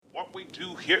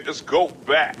do here is go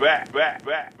back.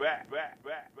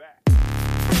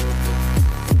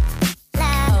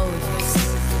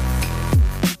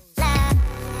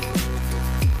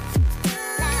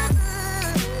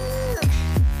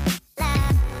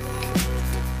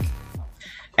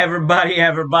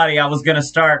 Everybody, I was going to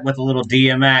start with a little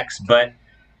DMX, but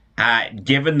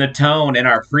given the tone in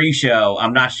our pre-show,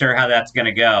 I'm not sure how that's going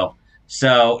to go.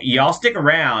 So y'all stick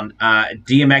around.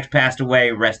 DMX passed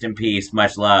away. Rest in peace.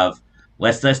 Much love.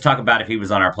 Let's talk about if he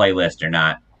was on our playlist or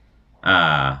not.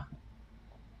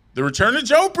 The Return of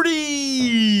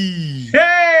Jeopardy!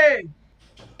 Hey!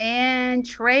 And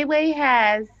Treyway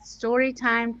has story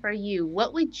time for you.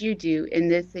 What would you do in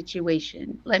this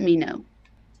situation? Let me know.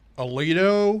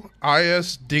 Alito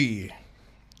ISD.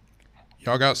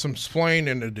 Y'all got some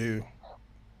splaining to do.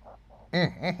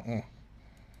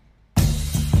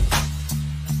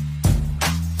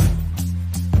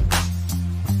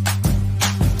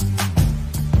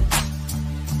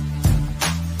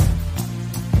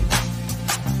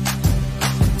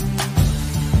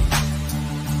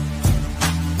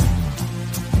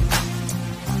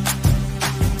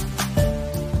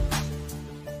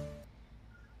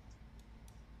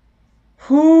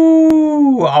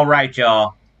 Whoo! All right,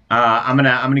 y'all. I'm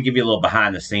gonna give you a little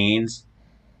behind the scenes.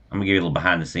 I'm gonna give you a little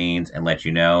behind the scenes and let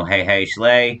you know. Hey,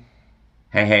 Schley.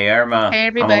 Hey, Irma. Hey,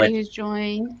 everybody who's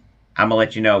joined. I'm gonna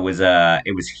let you know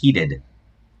it was heated.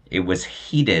 It was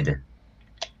heated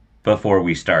before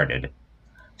we started.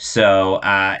 So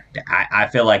I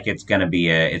feel like it's gonna be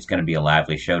a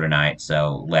lively show tonight.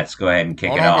 So let's go ahead and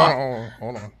kick it off.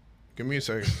 Hold on. Give me a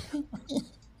second.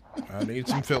 I need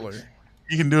some filler.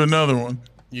 You can do another one.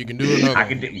 You can do another.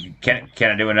 Can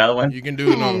I do another one? You can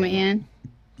do another. Oh man.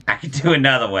 I can do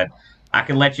another one. I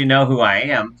can let you know who I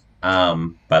am.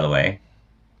 By the way,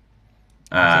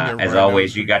 as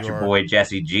always, you got your boy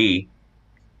Jesse G.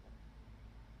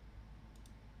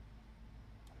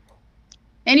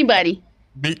 Anybody?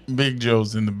 Big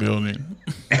Joe's in the building.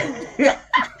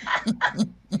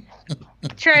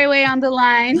 Treyway on the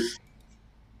line.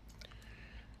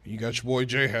 You got your boy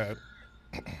J Hat.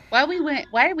 Why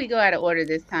did we go out of order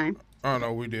this time? Oh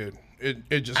no, we did.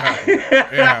 It just happened.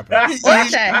 It happened.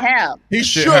 What the hell? He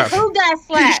shook. Who got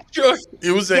slapped?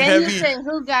 It was a Then heavy. you said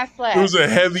who got slapped? It was a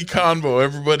heavy convo.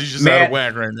 Everybody's just out of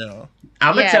whack right now.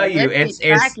 I'm gonna tell you,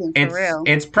 real.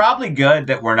 it's probably good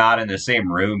that we're not in the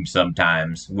same room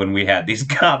sometimes when we have these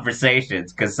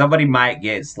conversations, because somebody might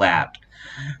get slapped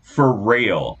for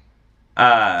real.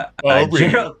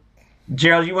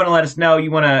 Gerald, you want to let us know?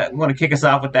 You want to kick us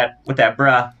off with that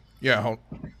bruh? Yeah.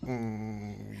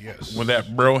 Yes. With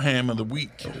that bro ham of the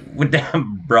week. With that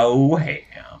bro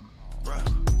ham.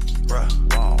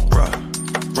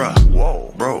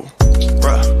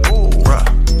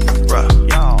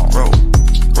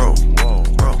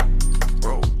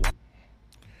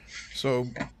 So,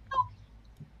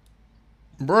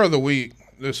 bro of the week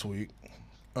this week.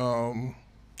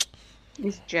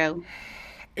 It's Joe.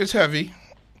 It's heavy.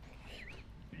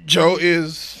 Joe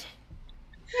is.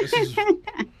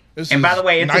 This and by the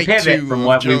way, it's a pivot from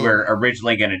what we Joe. were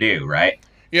originally going to do, right?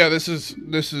 Yeah, this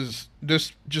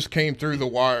just came through the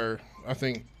wire. I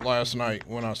think last night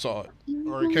when I saw it,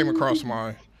 or it came across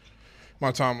my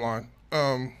timeline.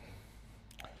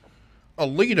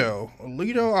 Alito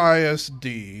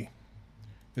ISD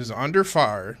is under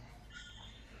fire.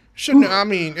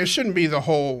 It shouldn't be the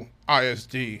whole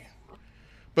ISD,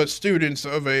 but students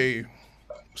of a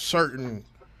certain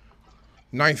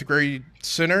 9th grade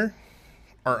center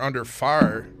are under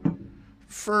fire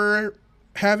for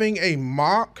having a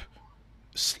mock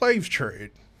slave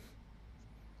trade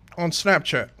on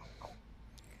Snapchat.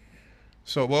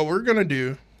 So what we're going to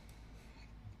do,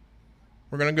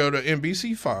 we're going to go to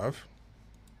NBC5.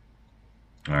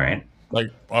 All right. Like,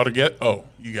 oh,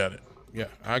 you got it. Yeah,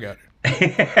 I got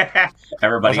it.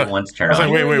 Everybody at once turn on. I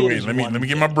was like, wait. Let me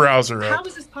get my browser up. How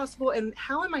is this possible, and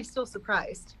how am I still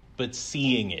surprised? But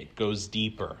seeing it goes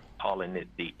deeper. Calling it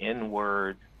the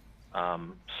N-word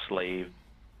slave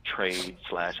trade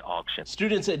 / auction.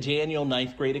 Students at Daniel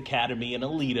 9th Grade Academy in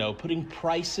Alito putting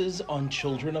prices on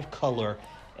children of color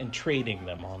and trading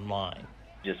them online.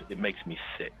 It makes me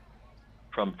sick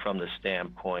from the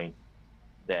standpoint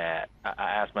that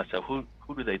I ask myself, who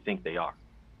do they think they are,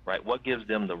 right? What gives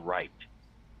them the right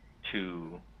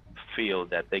to feel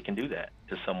that they can do that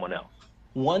to someone else?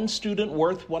 One student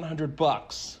worth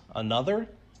 $100, another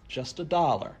just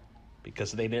 $1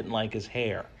 because they didn't like his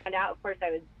hair. And out, of course,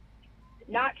 I was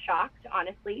not shocked,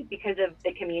 honestly, because of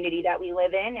the community that we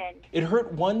live in. And it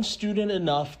hurt one student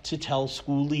enough to tell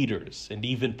school leaders and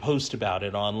even post about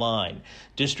it online.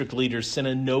 District leaders sent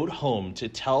a note home to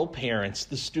tell parents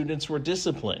the students were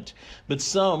disciplined, but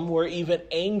some were even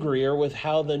angrier with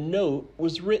how the note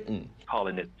was written.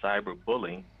 Calling it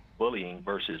cyberbullying, bullying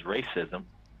versus racism,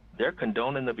 they're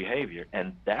condoning the behavior,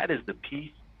 and that is the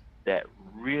piece that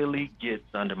really gets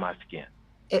under my skin.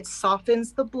 It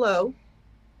softens the blow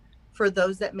for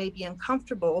those that may be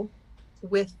uncomfortable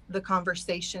with the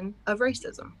conversation of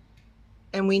racism.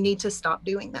 And we need to stop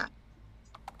doing that.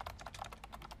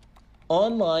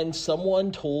 Online,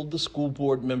 someone told the school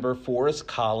board member Forrest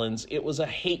Collins it was a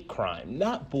hate crime,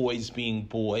 not boys being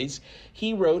boys.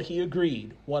 He wrote he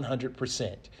agreed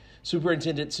 100%.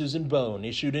 Superintendent Susan Bone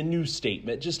issued a news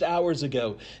statement just hours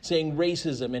ago saying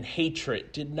racism and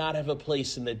hatred did not have a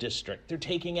place in the district. They're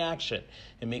taking action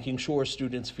and making sure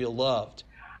students feel loved.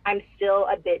 I'm still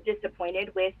a bit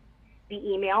disappointed with the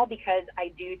email because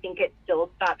I do think it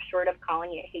still stops short of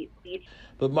calling it hate speech.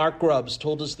 But Mark Grubbs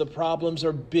told us the problems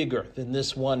are bigger than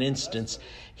this one instance.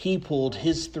 He pulled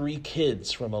his 3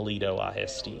 kids from Aledo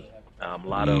ISD. A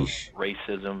lot of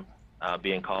racism,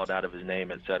 being called out of his name,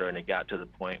 et cetera, and it got to the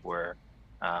point where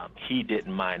he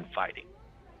didn't mind fighting.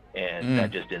 And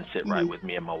that just didn't sit right with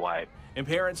me and my wife. And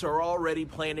parents are already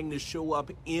planning to show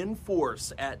up in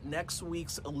force at next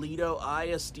week's Aledo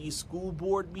ISD school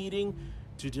board meeting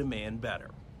to demand better.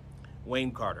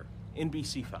 Wayne Carter,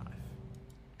 NBC5.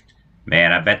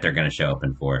 Man, I bet they're going to show up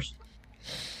in force.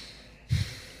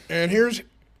 And here's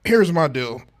my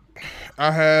deal.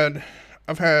 I've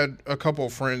had a couple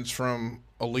of friends from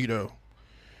Aledo,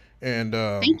 and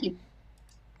Thank you.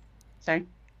 Sorry.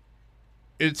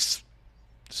 It's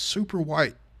super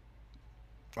white.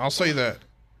 I'll say that.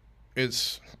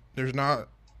 It's not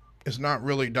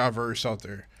really diverse out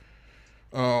there.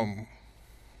 My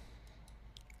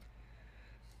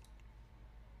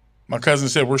cousin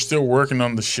said we're still working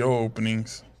on the show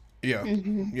openings. Yeah.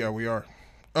 Yeah, we are.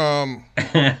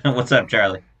 What's up,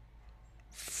 Charlie?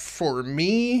 For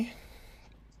me,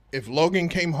 if Logan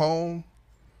came home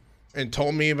and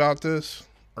told me about this,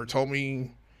 or told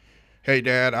me, hey,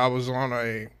 Dad, I was on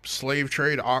a slave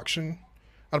trade auction,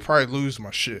 I'd probably lose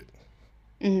my shit.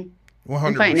 100%.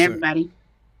 I'm fighting everybody.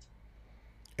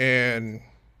 And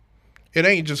it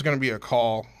ain't just gonna be a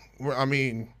call. I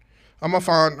mean, I'm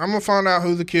gonna find out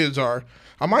who the kids are.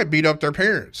 I might beat up their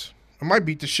parents. I might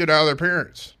beat the shit out of their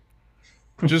parents,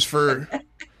 just for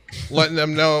letting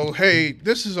them know, hey,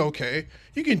 this is okay.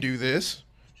 You can do this.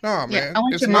 Nah, man. Yeah, I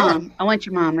want your mom. I want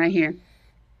your mom right here.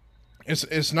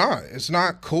 It's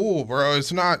not cool, bro.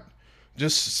 It's not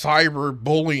just cyber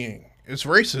bullying. It's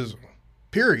racism.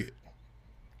 Period.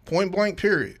 Point blank.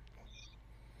 Period.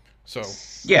 So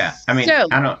yeah, I mean,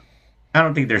 I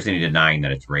don't think there's any denying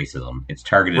that it's racism. It's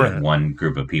targeted at one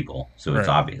group of people, so it's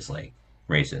obviously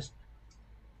racist.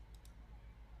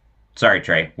 Sorry,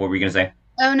 Trey. What were you gonna say?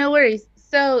 Oh, no worries.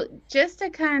 So just to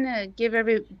kind of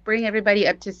bring everybody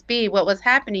up to speed, what was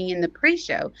happening in the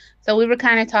pre-show. So we were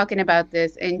kind of talking about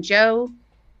this, and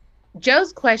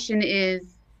Joe's question is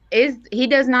he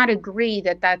does not agree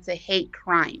that that's a hate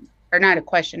crime, or not a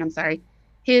question. I'm sorry.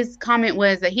 His comment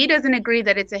was that he doesn't agree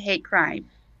that it's a hate crime.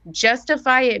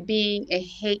 Justify it being a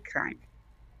hate crime.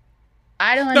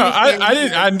 I don't understand. No, I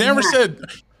didn't.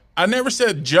 I never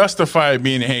said justify it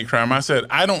being a hate crime. I said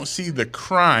I don't see the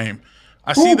crime.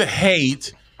 I see the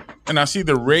hate, and I see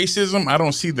the racism. I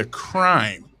don't see the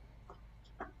crime.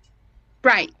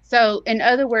 Right. So, in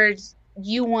other words,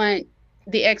 you want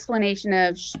the explanation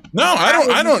of. No,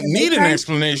 I don't need an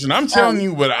explanation. I'm telling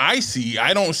you what I see.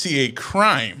 I don't see a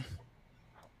crime.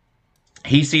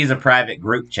 He sees a private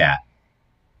group chat.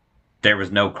 There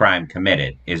was no crime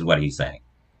committed, is what he's saying.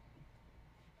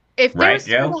 If right, this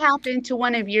would happen to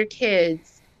one of your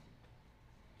kids,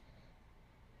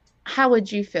 how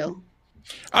would you feel?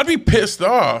 I'd be pissed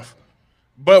off.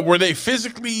 But were they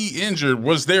physically injured?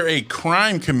 Was there a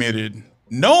crime committed?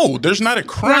 No, there's not a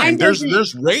crime. There's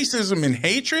racism and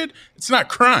hatred. It's not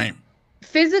crime.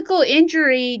 Physical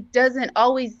injury doesn't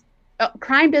always.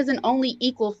 Crime doesn't only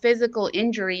equal physical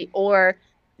injury, or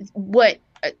what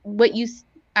you.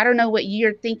 I don't know what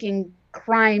you're thinking.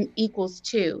 Crime equals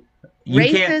to. You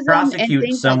can't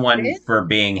prosecute someone for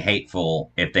being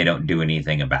hateful if they don't do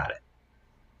anything about it.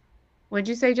 What'd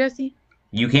you say, Jesse?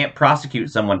 You can't prosecute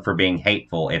someone for being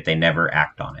hateful if they never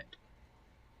act on it.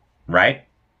 Right?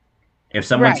 If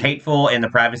someone's hateful in the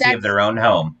privacy of their own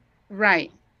home, right,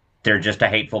 they're just a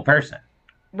hateful person.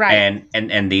 Right.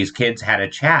 And these kids had a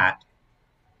chat,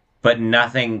 but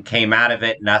nothing came out of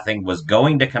it. Nothing was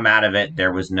going to come out of it.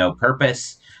 There was no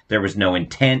purpose. There was no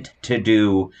intent to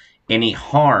do any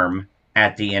harm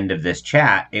at the end of this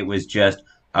chat. It was just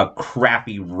a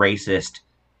crappy, racist,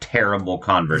 terrible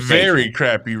conversation. Very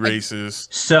crappy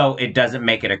racist. So it doesn't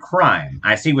make it a crime.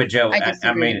 I see what Joe.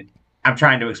 I mean, I'm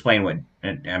trying to explain what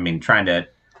I mean. Trying to.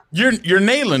 You're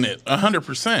nailing it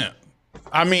 100%.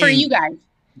 I mean, for you guys,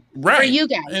 right? For you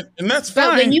guys, and that's fine.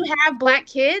 But when you have black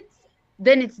kids,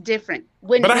 then it's different.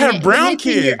 But I have brown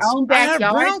kids. In your own backyard, I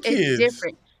have brown kids. It's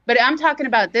different. But I'm talking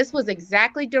about this was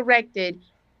exactly directed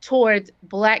towards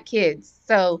black kids.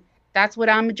 So that's what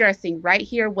I'm addressing right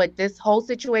here. What this whole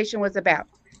situation was about.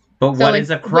 But what is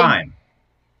a crime?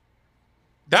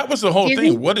 That was the whole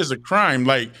thing. What is a crime?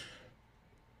 Like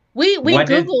we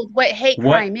Googled what hate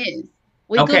crime is.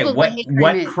 We Googled what hate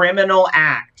crime is. What criminal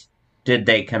act did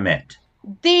they commit?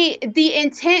 The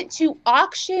intent to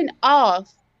auction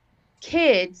off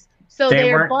kids. So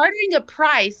they're bartering a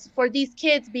price for these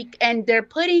kids, and they're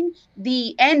putting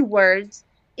the N-words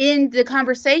in the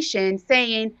conversation,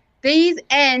 saying these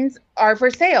ends are for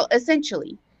sale,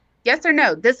 essentially. Yes or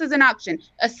no? This is an auction,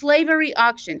 a slavery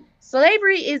auction.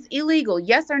 Slavery is illegal.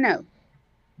 Yes or no?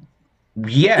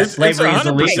 Yes, slavery is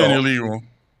illegal. illegal.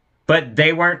 But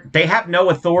they have no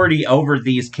authority over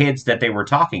these kids that they were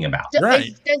talking about. Right.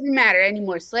 It doesn't matter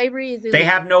anymore. Slavery is illegal. They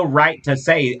have no right to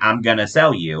say, I'm going to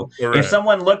sell you. Correct. If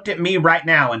someone looked at me right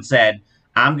now and said,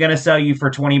 I'm going to sell you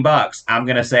for $20, I'm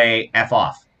going to say, F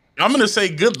off. I'm going to say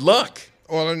good luck.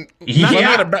 Well,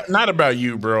 not about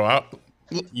you, bro. I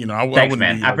Thanks,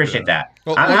 man. I appreciate that.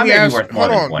 Well, I'm going to be worth more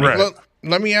than 20. Right.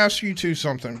 Let me ask you two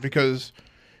something, because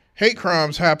hate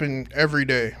crimes happen every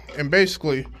day. And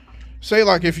basically, say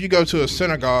like if you go to a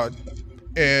synagogue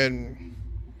and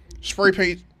spray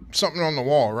paint something on the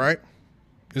wall, right?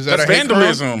 Is that That's a hate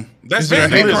vandalism? Crime? That's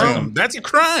vandalism. That's a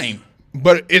crime.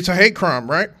 But it's a hate crime,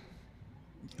 right?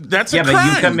 That's a crime.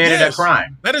 But you committed a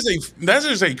crime. That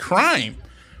is a crime.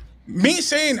 Me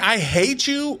saying I hate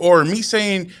you, or me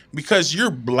saying because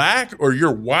you're black or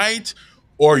you're white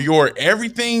or you're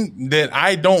everything that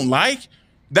I don't like,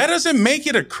 that doesn't make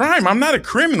it a crime. I'm not a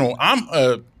criminal. I'm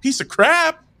a piece of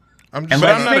crap. I'm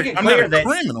not a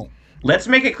criminal. Let's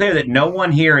make it clear that no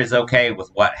one here is okay with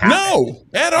what happened.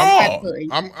 No, at all.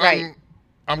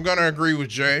 I'm going to agree with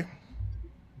Jay.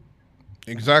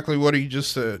 Exactly what he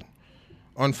just said.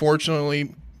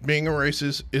 Unfortunately, being a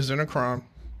racist isn't a crime.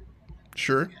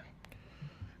 Sure.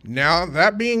 Now,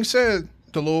 that being said,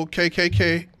 the little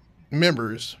KKK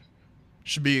members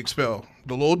should be expelled.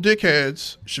 The little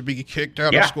dickheads should be kicked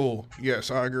out of school.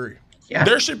 Yes, I agree. Yeah.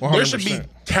 There should be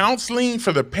counseling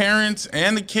for the parents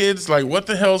and the kids. Like, what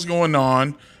the hell's going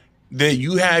on that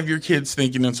you have your kids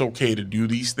thinking it's okay to do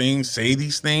these things, say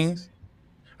these things?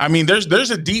 I mean,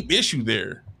 there's a deep issue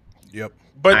there. Yep.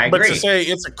 But to say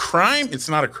it's a crime, it's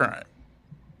not a crime.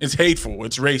 It's hateful.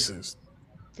 It's racist.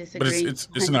 Disagree. But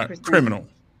it's not criminal.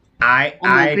 I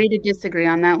agree to disagree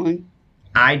on that one.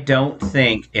 I don't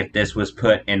think if this was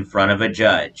put in front of a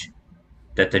judge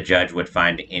that the judge would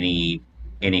find any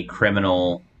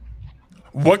criminal.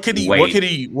 What could he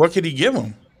give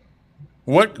him?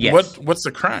 What's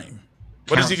the crime?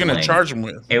 What is he going to charge him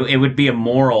with? It would be a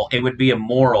moral. It would be a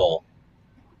moral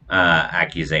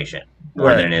accusation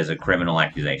more than it is a criminal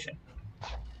accusation.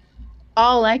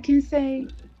 All I can say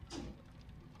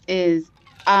is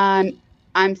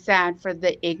I'm sad for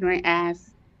the ignorant ass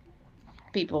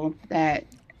people that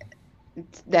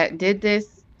did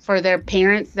this, for their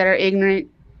parents that are ignorant,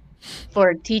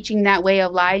 for teaching that way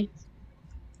of life.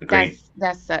 Agreed.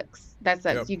 That sucks.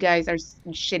 Yep. You guys are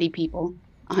shitty people.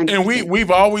 100%. And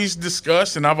we've always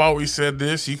discussed, and I've always said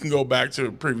this. You can go back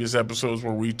to previous episodes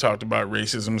where we talked about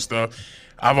racism and stuff.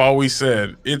 I've always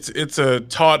said it's a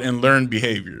taught and learned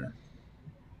behavior.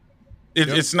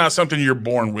 It's not something you're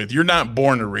born with. You're not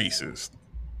born a racist.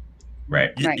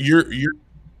 Right.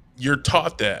 You're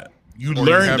taught that. You or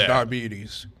learn you have that.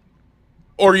 Diabetes.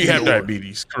 Or you have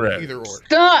diabetes. Correct. Either or.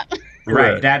 Stop.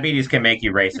 Right. Diabetes can make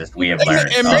you racist. We have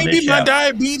learned. And maybe my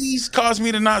diabetes caused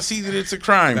me to not see that it's a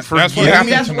crime. That's what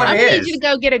happened. That's what I it need is. you to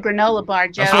go get a granola bar,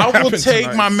 Joe. I will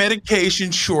take my medication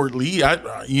shortly.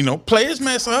 Players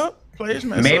mess up.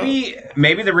 Maybe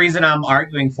the reason I'm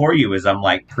arguing for you is I'm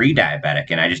like pre-diabetic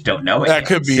and I just don't know it. That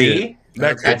could be See?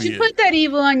 Don't you put that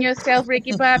evil on yourself,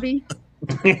 Ricky Bobby?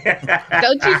 Don't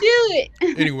you do it?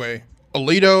 Anyway,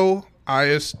 Alito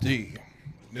ISD.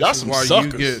 Y'all This is some why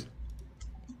suckers. you get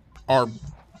our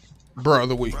bruh of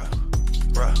the week.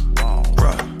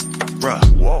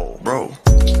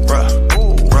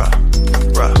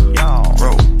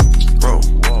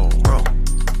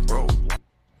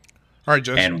 All right,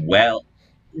 Jess. And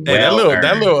that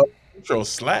little intro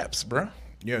slaps, bro.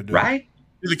 Yeah, dude. right?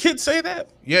 Do the kids say that?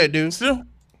 Yeah, dude. Still?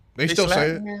 They still slap? say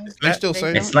it. No, They still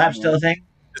say Is it. slap still a thing?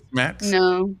 Max.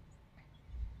 No.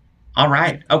 All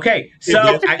right. Okay. So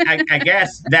I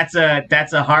guess that's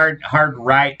a hard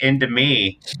right into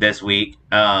me this week.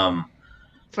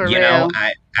 For You know,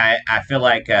 real. I feel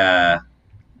like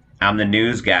I'm the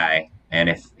news guy, and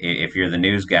if you're the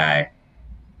news guy,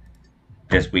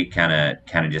 this week kind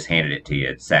of just handed it to you.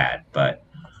 It's sad, but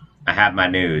I have my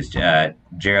news.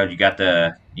 Gerald, you got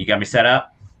me set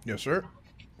up. Yes, sir.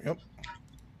 Yep.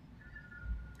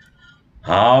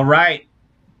 All right,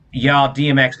 y'all.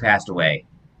 DMX passed away.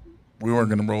 We weren't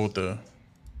gonna roll with the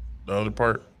other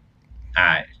part.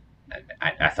 I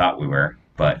thought we were,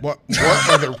 but What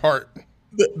other part?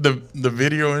 The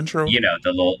video intro. you know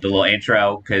the little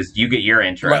intro, because you get your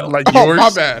intro. Like Oh, yours. my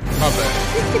bad. My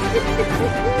bad.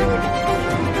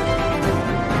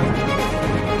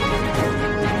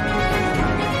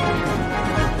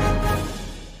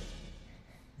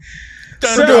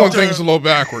 We're doing things a little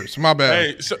backwards. My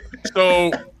bad. Hey,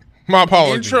 so My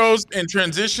apologies. intros and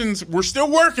transitions, we're still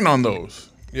working on those,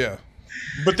 Yeah.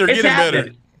 but they're It's getting happening.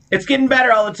 better. It's getting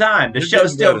better all the time. The It's show's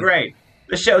getting still better. great.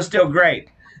 The show's still great.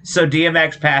 So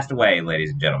DMX passed away,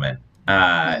 ladies and gentlemen.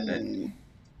 That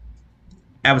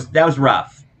was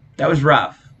rough. That was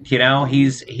rough. You know,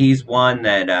 he's one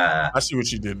that I see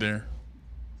what you did there.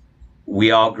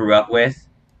 we all grew up with,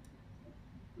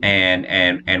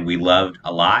 and we loved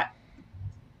a lot.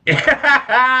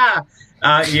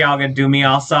 Y'all gonna do me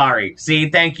all sorry. See,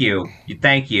 thank you.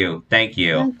 Thank you.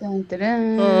 Dun, dun, dun,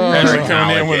 dun. Ashley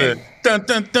coming in acknowledge with a dun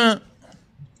dun dun.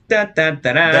 Dun, dun,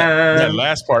 dun, That dun.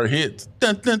 last part hits.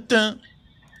 Dun dun dun.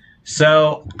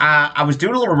 So I was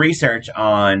doing a little research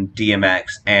on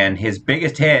DMX, and his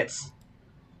biggest hits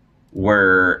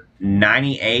were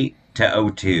 98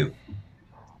 to 02.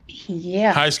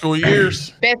 Yeah. High school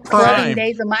years. Best Prime. clubbing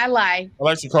days of my life. I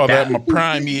like to call that my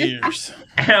prime years.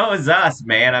 That was us,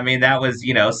 man. I mean, that was,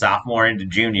 sophomore into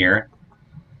junior,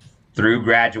 through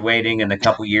graduating and a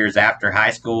couple years after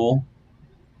high school.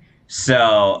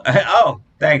 So, oh,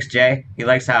 thanks, Jay. He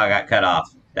likes how I got cut off.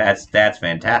 That's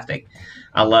fantastic.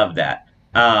 I love that.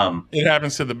 It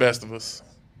happens to the best of us.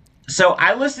 So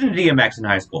I listened to DMX in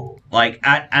high school. And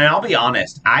I'll be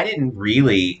honest, I didn't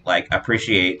really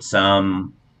appreciate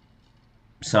some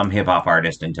hip hop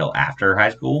artist until after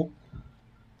high school.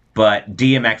 But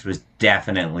DMX was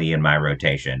definitely in my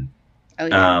rotation. Oh,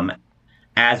 yeah.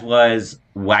 As was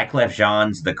Wyclef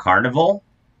Jean's The Carnival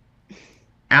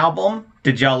album.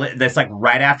 Did y'all? That's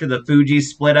right after the Fugees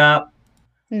split up.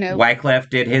 No. Wyclef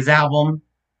did his album.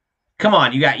 Come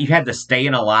on, you had the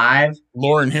Staying Alive.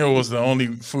 Lauryn Hill was the only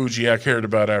Fuji I cared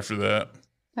about after that.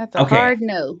 That's a Okay. hard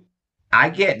no. I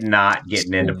get not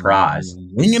getting into Praz,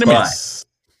 Wing and a But- miss.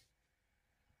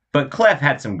 but Clef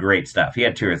had some great stuff. He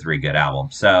had 2 or 3 good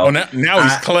albums. So Oh, now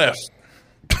he's Clef.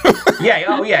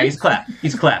 yeah, he's Clef.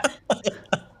 He's Clef.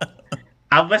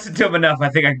 I've listened to him enough. I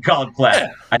think I can call him Clef. Yeah.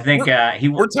 I think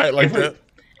We're tight like that.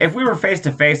 If we were face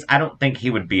to face, I don't think he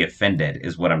would be offended,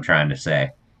 is what I'm trying to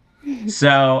say.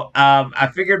 So I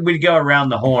figured we'd go around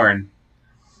the horn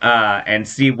and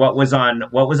see what was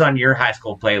on your high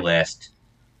school playlist,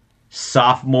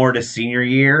 sophomore to senior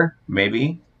year,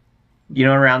 maybe.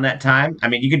 Around that time. I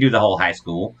mean, you could do the whole high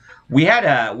school. We had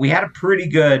a pretty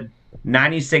good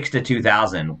 96 to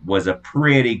 2000 was a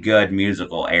pretty good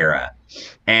musical era.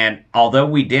 And although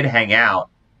we did hang out,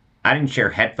 I didn't share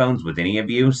headphones with any of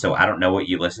you, so I don't know what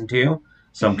you listen to.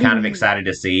 So I'm kind of excited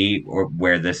to see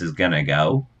where this is going to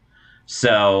go.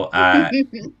 So,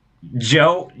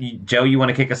 Joe, you want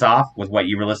to kick us off with what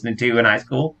you were listening to in high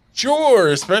school? Sure,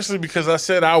 especially because I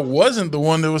said I wasn't the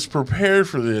one that was prepared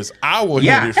for this. I will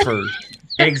Yeah. hit it first.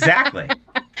 Exactly.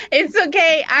 It's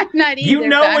okay. I'm not either. You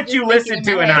know so I'm what just you thinking listened in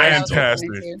to my in head high what I was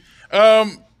school. listening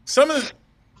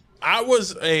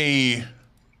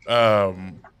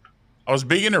to. I was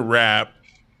big into rap.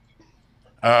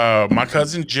 My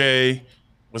cousin Jay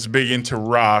was big into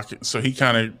rock, so he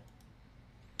kind of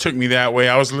took me that way.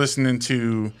 I was listening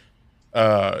to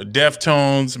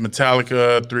Deftones,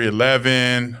 Metallica,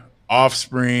 311,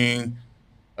 Offspring.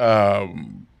 I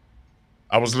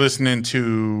was listening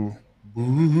to.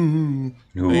 Ooh,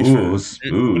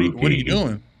 What are you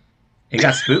doing? It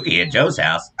got spooky at Joe's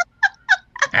house.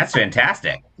 That's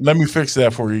fantastic. Let me fix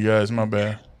that for you guys. My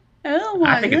bad. Oh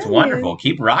my I think it's goodness. wonderful.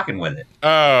 Keep rocking with it.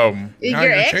 Now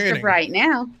You're extra entertaining. bright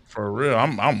now. For real,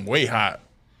 I'm way hot.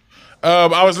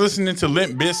 I was listening to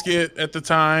Limp Bizkit at the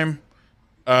time.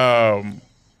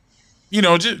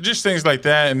 Just things like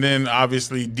that, and then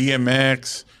obviously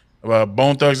DMX,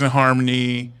 Bone Thugs and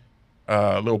Harmony,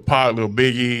 Lil Pac, Lil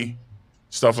Biggie,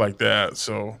 stuff like that.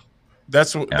 So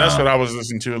that's what I was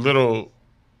listening to. A little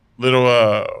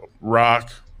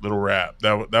rock, little rap.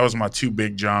 That was my 2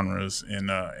 big genres in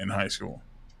high school.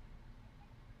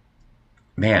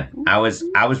 Man, I was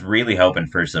really hoping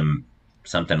for something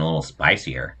a little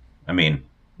spicier. I mean,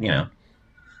 you know,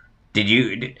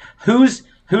 who's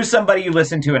somebody you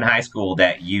listened to in high school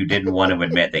that you didn't want to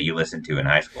admit that you listened to in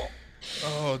high school?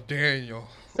 Oh, Daniel.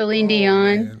 Celine Oh,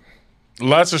 Dion. man.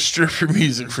 Lots of stripper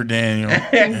music for Daniel.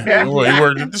 Well, he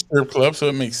worked at the strip club, so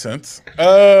it makes sense.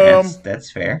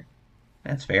 That's fair.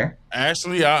 That's fair.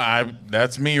 Actually, I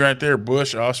that's me right there.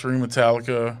 Bush, Offspring,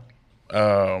 Metallica.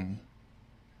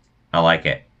 I like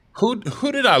it. Who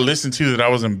did I listen to that I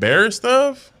was embarrassed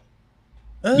of?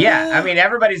 Yeah, I mean,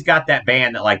 everybody's got that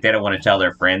band that like they don't want to tell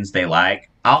their friends they like.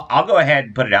 I'll go ahead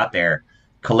and put it out there.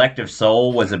 Collective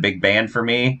Soul was a big band for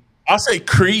me. I'll say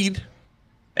Creed.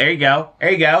 There you go.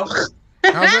 There you go.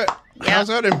 How's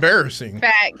that embarrassing?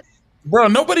 Facts. Bro,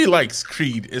 nobody likes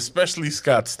Creed, especially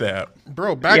Scott Stapp.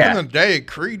 Bro, back Yeah. in the day,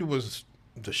 Creed was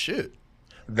the shit.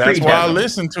 That's Creed why I doesn't.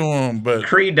 listen to him. But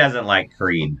Creed doesn't like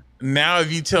Creed. now,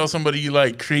 if you tell somebody you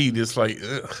like Creed, it's like,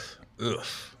 ugh. Madonna.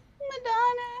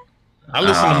 I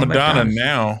listen to Madonna Madonna's-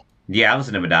 now. Yeah, I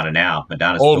listen to Madonna now.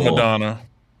 Madonna's Old cool. Madonna.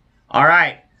 All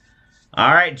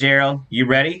right, Gerald, you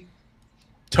ready?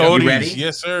 Toadies. You ready?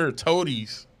 Yes, sir.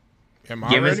 Toadies. Am I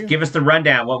Give ready? us the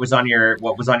rundown. What was on your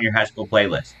high school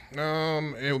playlist?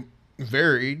 It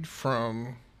varied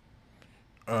from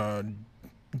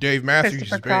Dave Matthews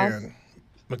Christopher Cross. band,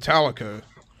 Metallica,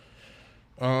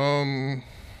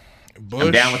 Bush,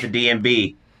 I'm down with the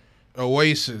DMB.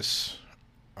 Oasis,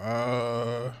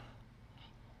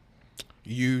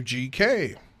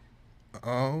 UGK.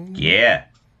 Yeah.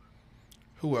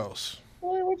 Who else?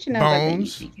 Boy, what you know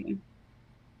Bones.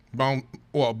 about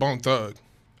the Bone Thug.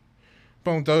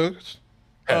 Bone Thugs.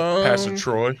 Pastor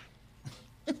Troy.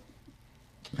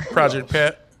 Project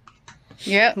Pat.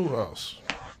 Yep. Who else?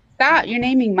 Stop. You're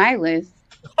naming my list.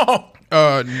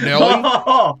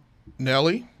 Nelly.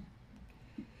 Nelly.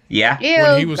 Yeah. Ew,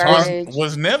 When he was hot- garbage.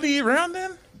 Was Nelly around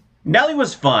then? Nelly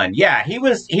was fun. Yeah, he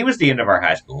was the end of our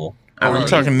high school. I Are we mean,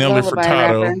 talking Nelly Lullaby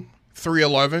Furtado? rapper.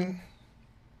 311.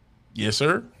 Yes,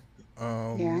 sir.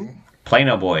 Yeah.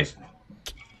 Plano Boys.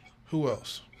 Who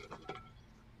else?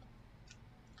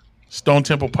 Stone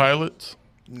Temple Pilots.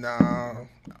 Nah,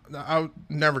 I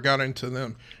never got into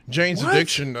them. Jane's What?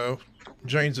 Addiction, though.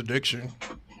 Jane's Addiction.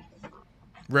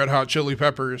 Red Hot Chili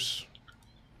Peppers.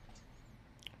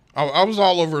 I was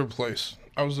all over the place.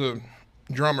 I was a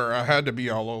drummer. I had to be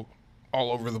all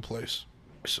over the place.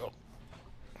 So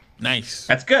Nice.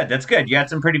 That's good. That's good. You had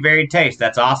some pretty varied taste.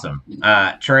 That's awesome.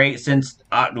 Trey, since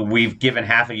we've given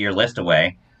half of your list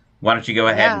away, why don't you go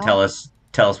ahead and Yeah. tell us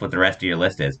what the rest of your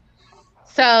list is?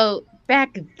 So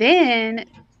back then,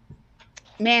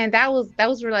 man,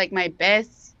 those were like my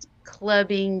best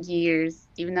clubbing years.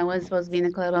 Even though I was supposed to be in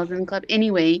the club, I was in the club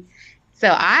anyway. So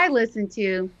I listened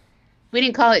to. We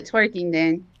didn't call it twerking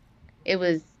then. It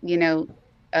was,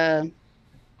 I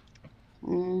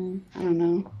don't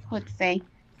know what to say.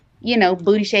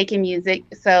 Booty shaking music.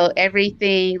 So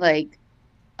everything like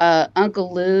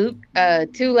Uncle Luke,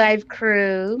 Two Live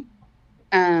Crew,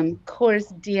 of course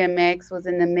DMX was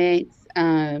in the mix.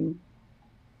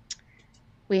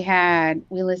 We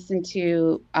listened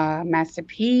to Master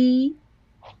P,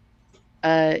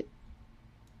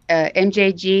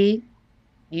 MJG,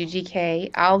 UGK,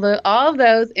 all of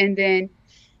those, and then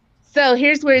so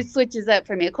here's where it switches up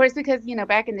for me. Of course, because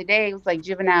back in the day it was like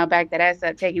Juvenile back that ass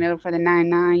up taking over for the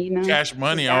 9-9, Cash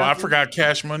Money. Oh, I 2000. forgot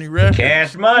Cash Money Records.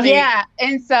 Cash Money. Yeah,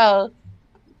 and so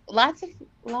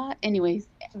anyways,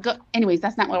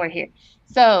 that's not why we're here.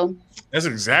 So That's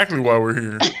exactly why we're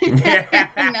here.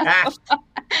 no.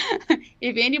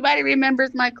 If anybody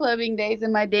remembers my clubbing days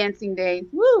and my dancing days,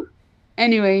 woo.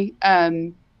 Anyway,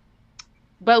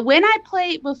 but when I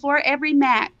played before every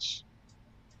match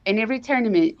and every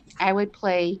tournament, I would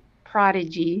play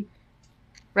Prodigy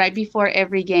right before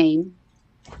every game.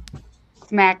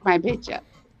 Smack my bitch up.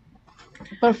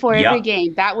 Before every Yeah.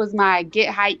 game. That was my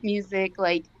get hype music.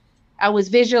 Like I was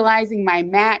visualizing my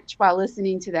match while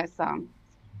listening to that song.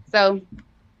 So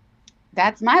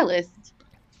that's my list.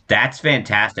 That's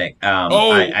fantastic. I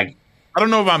don't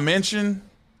know if I mentioned,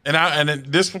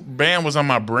 this band was on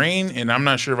my brain, and I'm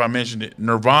not sure if I mentioned it.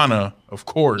 Nirvana, of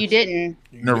course. You didn't.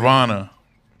 Nirvana.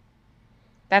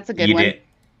 That's a good you one. did.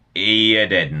 You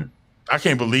didn't. I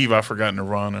can't believe I forgot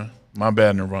Nirvana. My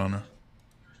bad, Nirvana.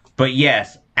 But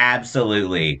yes,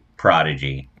 absolutely,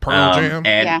 Prodigy. Pearl Jam.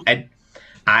 And Yeah.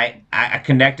 I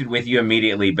connected with you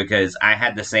immediately because I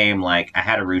had the same, I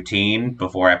had a routine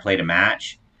before I played a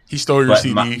match. He stole your But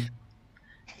CD.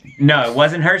 No, it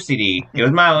wasn't her CD. It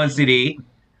was my own CD.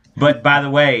 But by the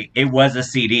way, it was a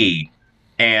CD.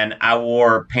 And I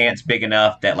wore pants big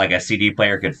enough that a CD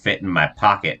player could fit in my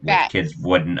pocket, which Facts. kids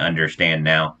wouldn't understand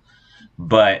now.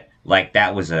 but like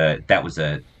that was a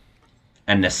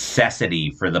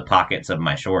necessity for the pockets of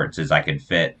my shorts, is I could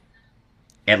fit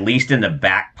at least in the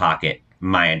back pocket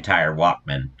my entire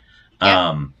Walkman.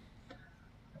 Yeah.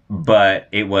 But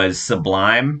it was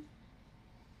Sublime,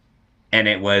 and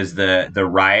it was the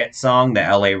Riot song, the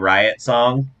LA Riot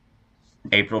song,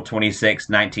 April 26,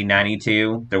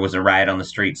 1992. There was a riot on the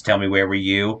streets. Tell me, where were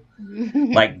you?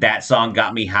 Like, that song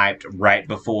got me hyped right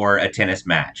before a tennis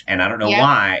match, and I don't know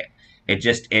why. It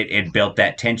just it built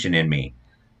that tension in me,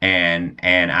 and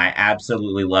I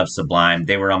absolutely love Sublime.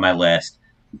 They were on my list.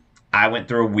 I went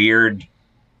through a weird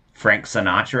Frank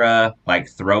Sinatra like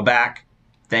throwback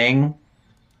thing,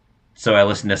 so I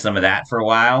listened to some of that for a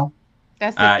while.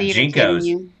 That's the theater kid in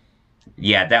you.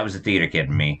 Yeah, that was the theater kid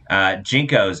in me.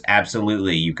 Jinkos,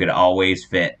 absolutely. You could always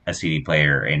fit a CD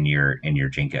player in your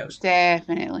Jinkos.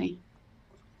 Definitely.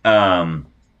 I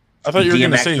thought you were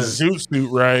going to say was... Zoot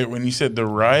Suit Riot when you said the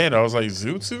Riot. I was like,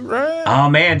 Zoot Suit Riot? Oh,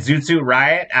 man, Zoot Suit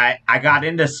Riot. I got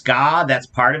into ska. That's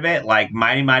part of it. Like,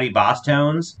 Mighty Mighty Boss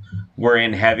Tones were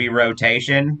in heavy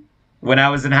rotation when I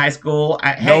was in high school.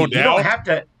 No doubt. You don't have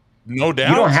to. No doubt.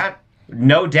 You don't have.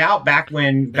 No doubt. Back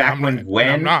when.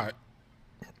 I'm not.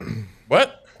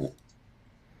 What?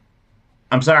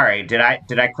 I'm sorry. Did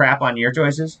I crap on your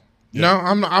choices? No,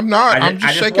 I'm not. I'm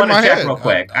just shaking my head real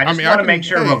quick. I just want to make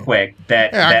sure real quick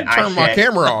that I can turn my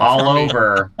camera off all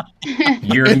over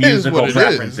your musical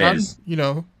preferences.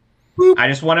 I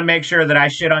just want to make sure that I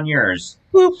shit on yours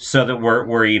so that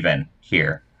we're even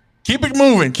here. Keep it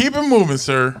moving. Keep it moving,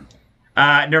 sir.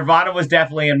 Nirvana was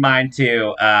definitely in mine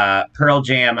too. Pearl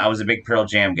Jam. I was a big Pearl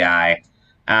Jam guy.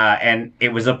 And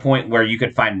it was a point where you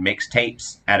could find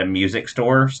mixtapes at a music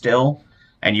store still,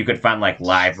 and you could find like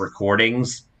live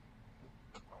recordings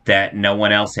that no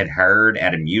one else had heard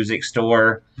at a music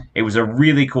store. It was a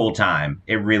really cool time.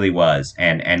 It really was,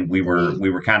 and we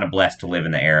were kind of blessed to live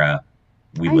in the era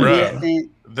we lived in.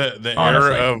 The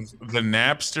era of the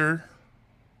Napster.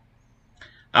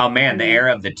 Oh man, the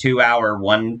era of the 2-hour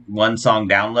one song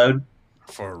download.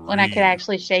 When I could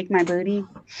actually shake my booty,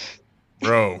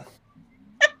 bro.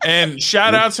 And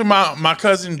shout out to my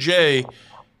cousin Jay.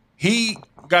 He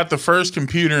got the first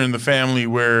computer in the family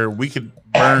where we could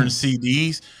burn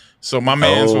CDs. So my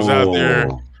man's was out there.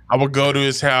 I would go to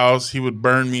his house. He would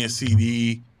burn me a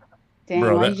CD. Damn,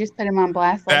 bro, why you just put him on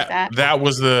blast like that? That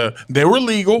was they were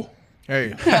legal.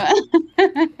 Hey.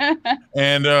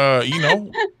 And,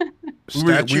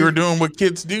 we were doing what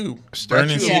kids do.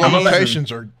 Statute of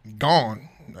limitations are gone.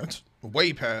 That's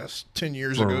way past 10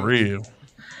 years ago. For real.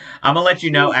 I'm going to let you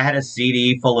know, I had a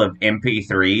CD full of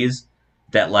MP3s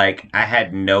that, like, I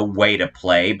had no way to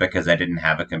play because I didn't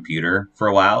have a computer for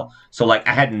a while. So, like,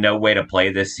 I had no way to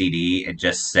play this CD. It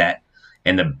just sat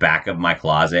in the back of my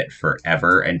closet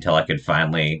forever until I could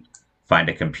finally find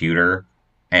a computer.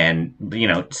 And,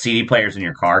 CD players in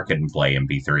your car couldn't play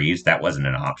MP3s. That wasn't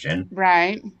an option.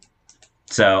 Right.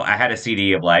 So, I had a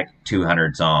CD of, like,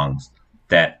 200 songs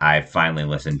that I finally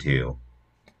listened to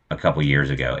a couple years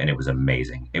ago, and it was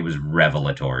amazing. It was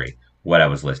revelatory what I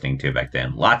was listening to back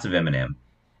then. Lots of Eminem.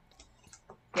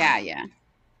 Yeah.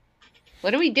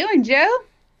 What are we doing, Joe?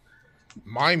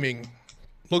 Miming.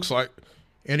 Looks like.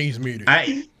 And he's muted.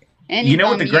 You know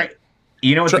what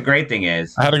the great thing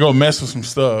is? I had to go mess with some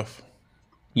stuff.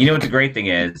 You know what the great thing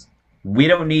is? We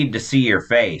don't need to see your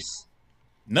face.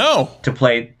 No. To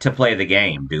play the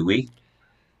game, do we?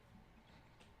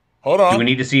 Hold on. Do we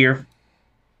need to see your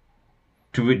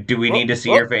Do we need to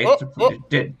see your face?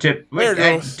 There it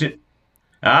goes.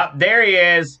 There he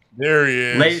is. There he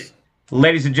is.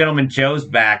 Ladies and gentlemen, Joe's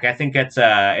back. I think it's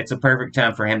a perfect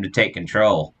time for him to take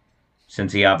control,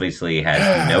 since he obviously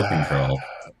has no control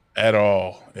at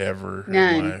all, ever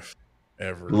in life,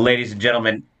 ever. Ladies and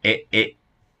gentlemen,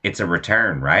 it's a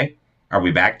return, right? Are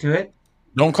we back to it?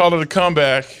 Don't call it a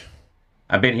comeback.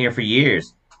 I've been here for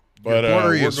years, but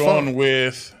we're going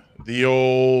with the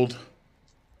old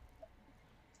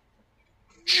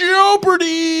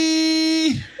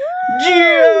Jeopardy!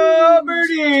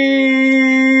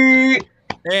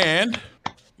 And,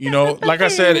 like I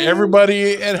said,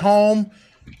 everybody at home,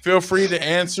 feel free to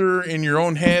answer in your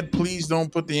own head. Please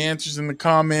don't put the answers in the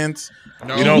comments.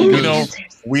 No,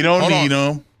 we don't need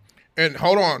them. And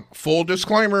hold on, full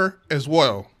disclaimer as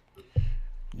well.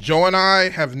 Joe and I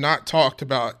have not talked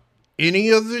about any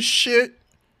of this shit.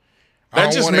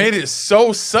 That just made it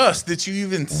so sus that you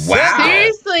even said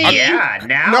that. Seriously?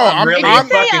 I'm really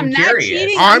fucking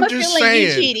curious. I'm just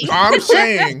saying. I'm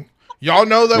saying. Y'all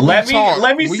know that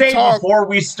Let me say before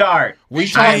we start.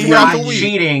 I'm not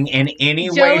cheating in any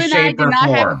way, shape, or form. Joe and I did not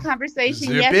have a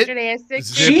conversation yesterday at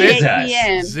 6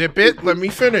 p.m. Zip it. Let me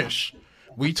finish.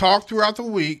 We talk throughout the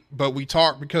week, but we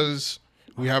talk because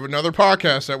we have another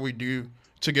podcast that we do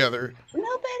together.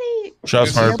 Nobody.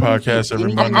 Shots fired Nobody podcast said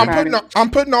every anything Monday. about it. I'm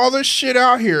putting all this shit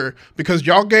out here because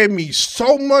y'all gave me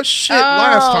so much shit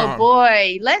last time. Oh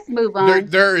boy, let's move on.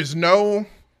 There is no.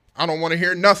 I don't want to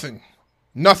hear nothing.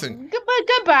 Nothing.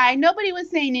 Goodbye. Nobody was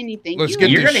saying anything. Let's get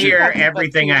You're this going to shit. hear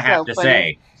everything I have to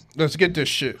say. Let's get this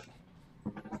shit.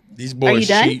 These Are boys you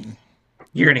done? cheating.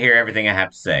 You're going to hear everything I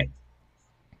have to say.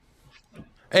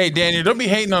 Hey, Daniel, don't be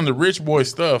hating on the rich boy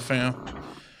stuff, fam.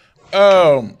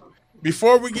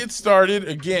 Before we get started,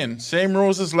 again, same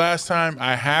rules as last time.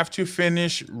 I have to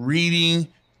finish reading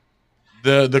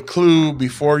the clue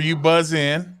before you buzz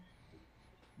in.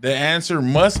 The answer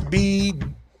must be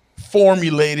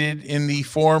formulated in the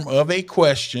form of a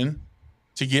question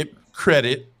to get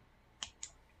credit.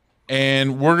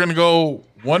 And we're going to go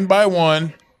one by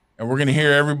one, and we're going to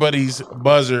hear everybody's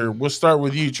buzzer. We'll start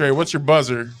with you, Trey. What's your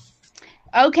buzzer?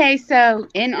 Okay, so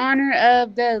in honor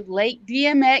of the late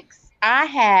DMX, I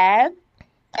have.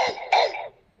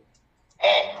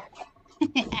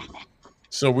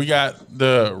 So we got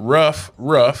the rough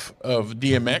of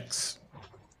DMX.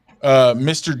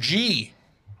 Mr. G,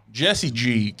 Jesse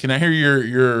G. Can I hear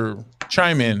your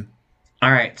chime in?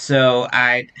 All right, so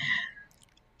I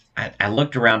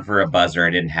looked around for a buzzer.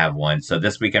 I didn't have one. So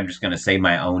this week I'm just going to say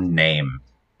my own name,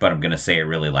 but I'm going to say it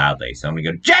really loudly. So I'm going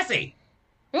to go, Jesse!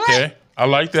 Okay, I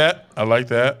like that.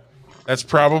 That's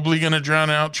probably going to drown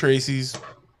out Tracy's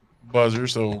buzzer,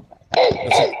 so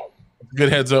that's a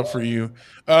good heads up for you.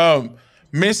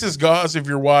 Mrs. Gauze, if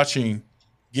you're watching,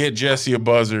 get Jesse a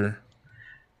buzzer.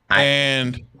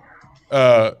 And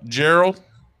Gerald,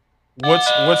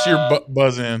 what's your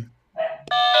buzz in?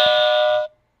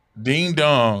 Ding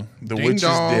dong, the Ding witch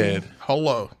dong. is dead.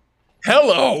 Hello.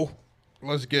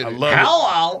 Let's get it.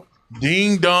 Hello.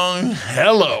 Ding dong,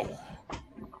 hello.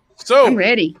 So I'm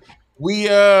ready. We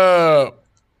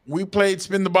played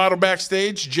Spin the Bottle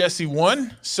backstage. Jesse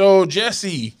won. So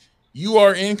Jesse, you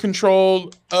are in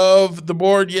control of the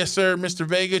board. Yes, sir. Mr.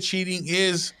 Vega, cheating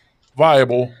is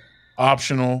viable,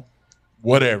 optional,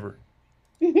 whatever.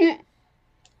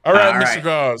 All right, Mr.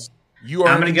 Gauze, you are.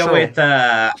 I'm going to go with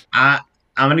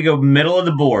I'm going to go middle of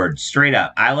the board, straight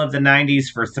up. I love the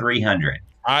 90s for 300.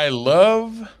 I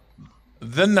love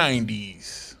the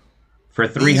 90s for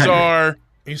 300.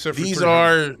 These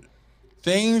are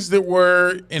things that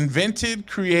were invented,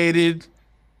 created,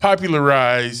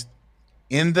 popularized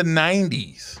in the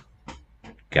 90s.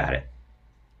 Got it.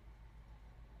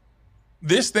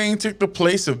 This thing took the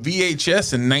place of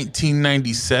VHS in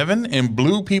 1997 and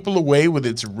blew people away with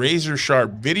its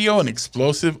razor-sharp video and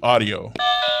explosive audio.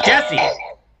 Jesse!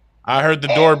 I heard the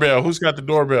doorbell. Who's got the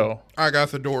doorbell? I got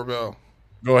the doorbell.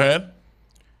 Go ahead.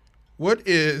 What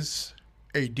is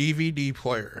a DVD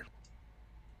player?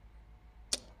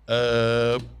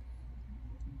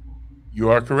 You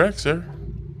are correct, sir.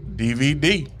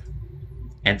 DVD.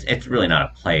 And it's really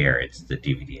not a player, it's the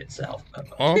DVD itself.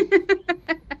 Huh?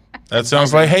 That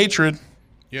sounds like hatred.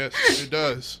 Yes, it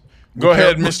does. Go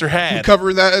ahead, Mr. Had. We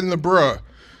cover that in the bruh.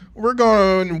 We're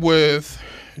going with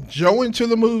Joe into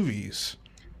the movies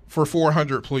for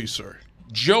 400, please, sir.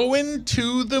 Joe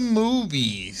into the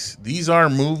movies. These are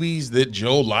movies that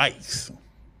Joe likes.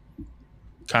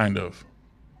 Kind of.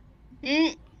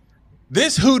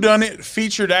 This whodunit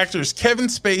featured actors Kevin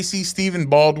Spacey, Stephen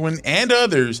Baldwin, and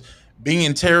others being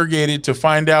interrogated to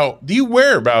find out the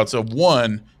whereabouts of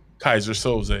one Kaiser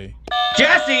Soze.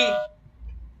 Jesse!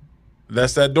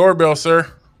 That's that doorbell,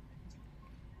 sir.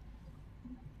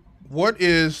 What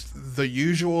is The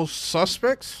Usual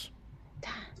Suspects?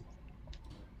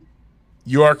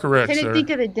 You are correct, Couldn't sir. think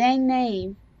of the dang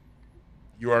name.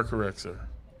 You are correct, sir.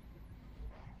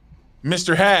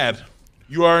 Mr. Had,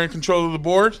 you are in control of the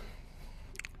board.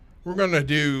 We're going to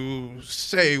do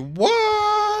Say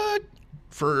What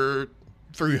for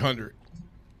 300.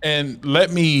 And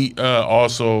let me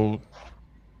also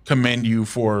commend you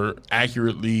for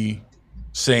accurately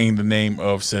saying the name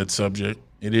of said subject.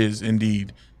 It is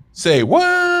indeed Say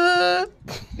What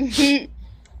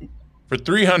for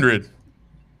 300.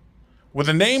 With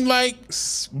a name like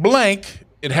blank,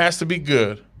 it has to be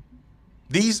good.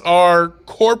 These are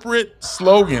corporate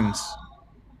slogans.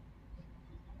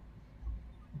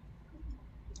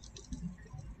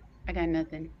 I got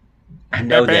nothing. I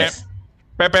know this.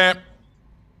 Bap, bap.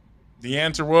 The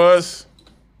answer was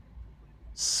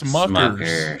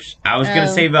Smuckers. I was going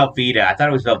to say Velveeta. I thought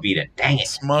it was Velveeta. Dang it.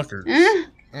 Smuckers.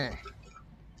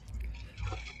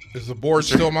 Is the board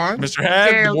still mine? Mr.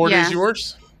 Had, the board is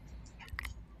yours.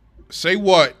 Say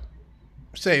what?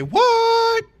 Say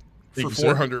what? Thank For you,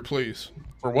 400, please.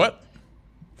 For what?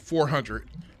 400.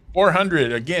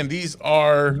 400. Again, these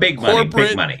are Big money, corporate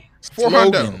big money.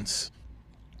 400. slogans.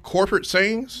 Corporate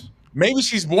sayings. Maybe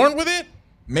she's born with it.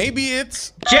 Maybe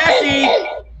it's Jesse!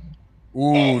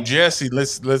 ooh, Jesse.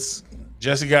 Let's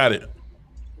Jesse got it.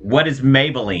 What is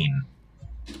Maybelline?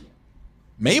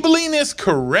 Maybelline is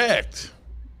correct.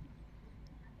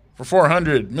 For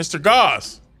 400, Mr.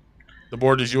 Goss, the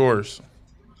board is yours.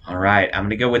 All right, I'm going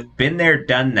to go with Been There,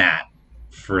 Done That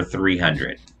for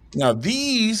 300. Now,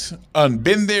 these on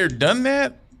Been There, Done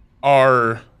That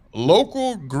are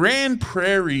local Grand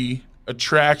Prairie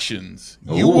attractions.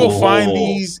 You will find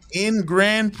these in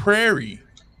Grand Prairie.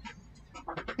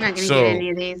 I'm not going to So- get any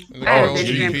of these. Oh, I haven't been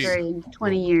to GP. Grand Prairie in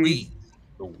 20 years.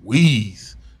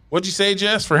 Louise. What'd you say,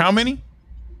 Jess? For how many?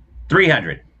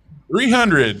 300.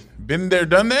 300. Been there,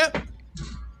 done that?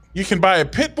 You can buy a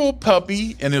pit bull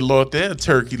puppy, an elote, a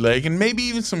turkey leg, and maybe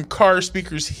even some car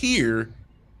speakers here.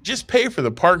 Just pay for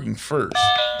the parking first.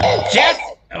 Jess!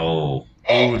 Oh,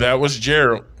 Oh, that was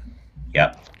Gerald.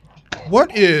 yep.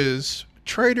 What is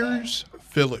Traders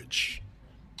Village?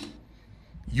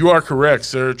 You are correct,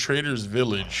 sir. Trader's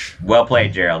Village. Well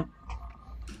played, Gerald.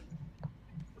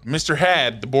 Mr.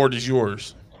 Had, the board is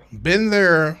yours. Been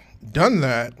there, done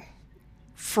that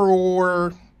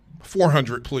for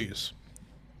 400, please.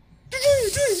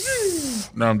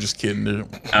 No, I'm just kidding. We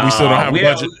still don't have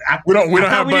budget. We don't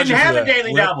have we budget didn't have for a that.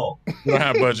 daily double. We don't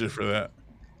have budget for that.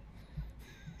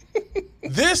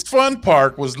 This fun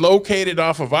park was located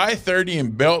off of I-30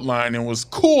 and Beltline and was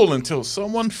cool until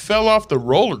someone fell off the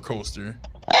roller coaster.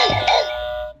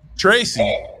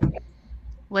 Tracy,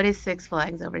 What is Six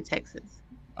Flags over Texas?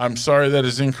 I'm sorry, that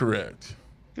is incorrect.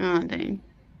 Oh, dang.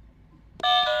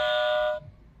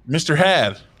 Mr.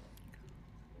 Had,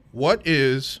 What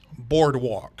is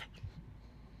Boardwalk?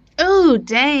 Oh,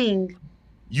 dang.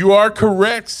 you are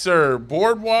correct, sir.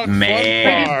 Boardwalk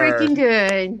Man. Fun Park. Pretty freaking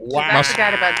good. 'Cause Wow. I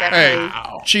forgot about that Hey,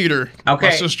 place. cheater. Okay,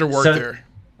 My sister worked so- there.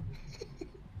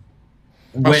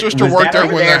 My sister worked there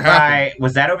when that happened.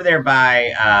 Was that over there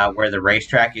by where the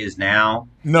racetrack is now?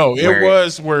 No, it Where-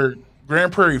 was where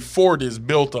Grand Prairie Fort is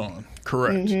built on.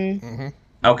 Correct. Mm-hmm.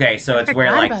 Okay, so it's where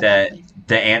forgot like about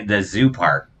that the zoo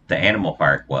park, the animal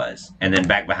park was, and then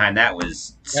back behind that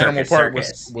was Animal Circus Park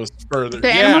Circus. was further. The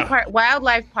yeah. Animal Park,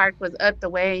 Wildlife Park was up the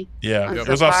way. Yeah, On it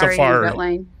was off Safari. and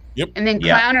Beltline. Yep. And then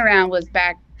Yeah. Clown Around was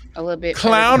back a little bit.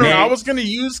 Clown further. Around. I was gonna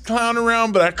use Clown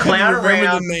Around, but I couldn't Clown remember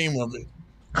Around. the name of it.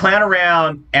 Clown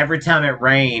Around every time it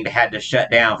rained had to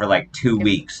shut down for like 2 It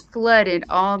weeks. Flooded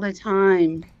all the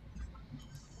time.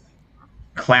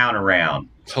 Clown Around.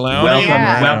 Clown Welcome,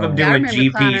 Around. welcome to I a remember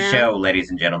GP Clown Around. show, ladies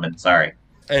and gentlemen. Sorry.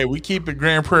 Hey, we keep it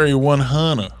Grand Prairie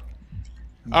 100.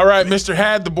 All right, Mr.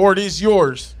 Had, the board is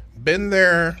yours. Been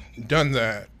there, done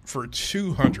that for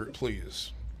 200,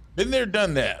 please. Been there,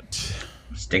 done that.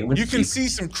 Sticking with You can GP. see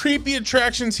some creepy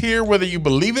attractions here, whether you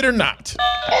believe it or not.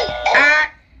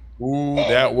 Ooh,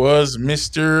 that was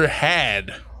Mr.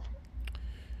 Had.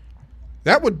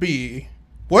 That would be,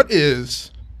 what is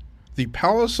the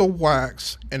Palace of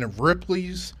Wax and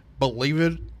Ripley's Believe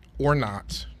It or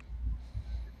Not?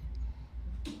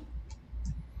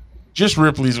 Just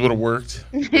Ripley's would have worked.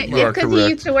 You are Because he correct.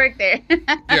 used to work there.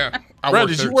 Yeah, I Bro, worked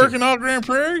did there you work too. in all Grand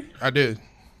Prairie? I did.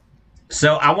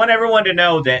 So I want everyone to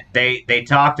know that they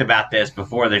talked about this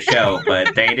before the show,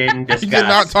 but they didn't discuss He did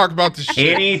not talk about the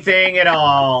shit. anything at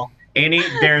all.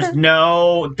 There's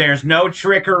no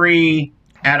trickery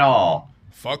at all.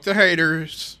 Fuck the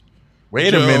haters.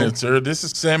 Wait Joe. a minute, sir. This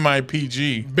is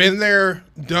semi-PG. Been there,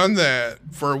 done that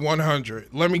for 100.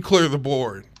 Let me clear the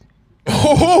board.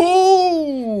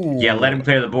 Oh! Yeah, let him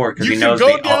clear the board because You he can knows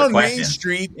go all the down Main questions.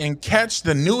 Street and catch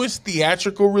the newest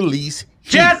theatrical release.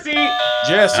 Jesse,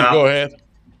 Jesse, go ahead.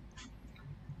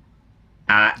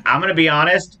 I'm gonna be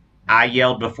honest. I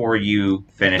yelled before you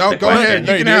finished No, the go question. ahead.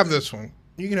 No, You you can have did. this one.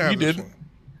 You can have You this did. one.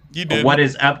 You did. What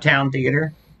is Uptown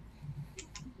Theater?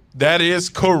 That is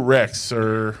correct,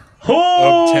 sir.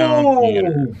 Oh! Uptown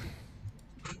Theater.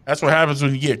 That's what happens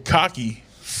when you get cocky,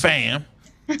 fam.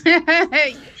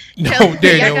 No, Y'all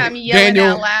Daniel. got me yelling Daniel,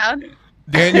 out loud.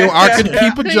 Daniel, I could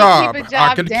keep a Couldn't job. keep a I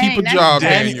job. could Dang, keep a that's job,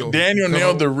 bad. Daniel. Daniel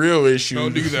nailed the real issue.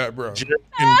 Don't do that, bro. Jared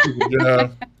can keep a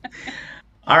job.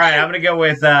 All right, I'm gonna go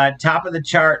with top of the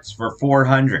charts for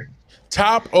 400.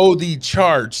 Top of the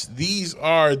charts. These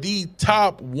are the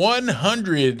top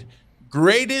 100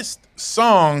 greatest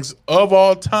songs of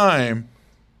all time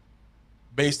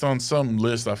based on some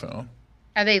list I found.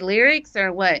 Are they lyrics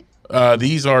or what?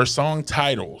 These are song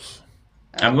titles.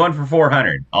 I'm going for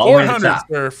 400. All the way to the 400, top.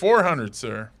 sir. 400,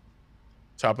 sir.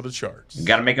 Top of the charts.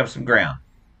 Got to make up some ground.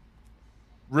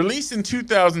 Released in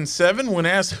 2007, when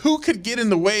asked who could get in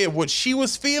the way of what she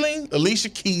was feeling, Alicia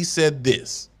Keys said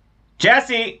this.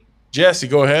 Jesse. Jesse,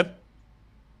 go ahead.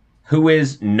 Who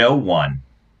is no one?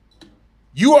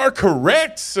 You are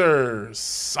correct, sir.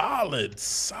 Solid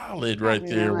right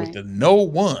there with the no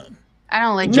one. I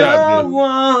don't like Good job, No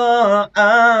one.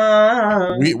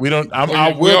 We don't.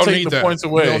 I We will don't take need the that. points We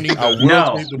away. don't need I that.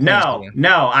 will take the points away.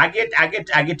 No. I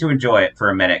get to enjoy it for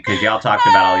a minute because y'all talked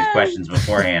about all these questions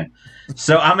beforehand.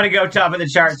 So I'm gonna go top of the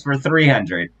charts for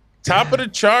 300. Top of the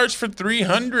charts for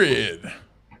 300.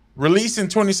 Released in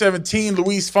 2017,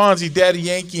 Luis Fonsi, Daddy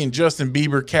Yankee, and Justin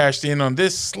Bieber cashed in on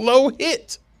this slow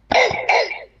hit.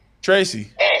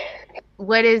 Tracy.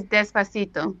 What is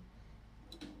Despacito?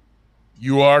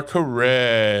 You are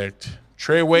correct.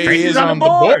 Treyway Tracy's is on the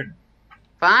board.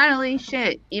 Finally,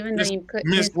 shit. Even though you put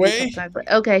Miss Way,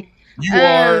 okay. you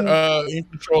are in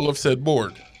control of said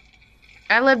board.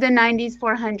 I love the 90s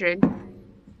 400.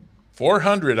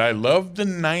 400. I love the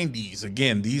 90s.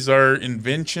 Again, these are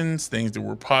inventions, things that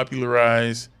were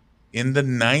popularized in the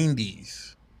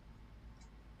 90s.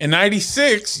 In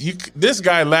 96, this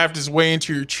guy laughed his way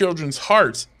into your children's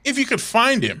hearts if you could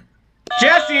find him.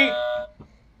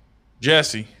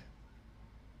 Jesse.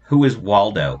 Who is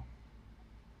Waldo?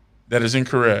 That is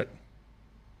incorrect.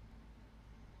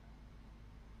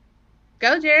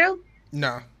 Go, Gerald.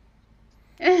 No.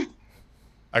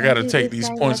 I got to Why take did these this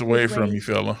guy points laugh away his from way you,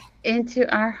 fella.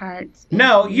 into our hearts?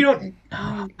 No, you don't.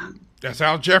 That's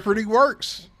how Jeopardy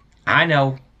works. I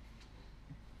know.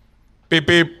 Beep,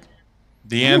 beep.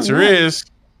 The I don't answer know. is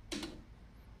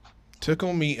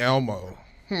Tickle Me Elmo.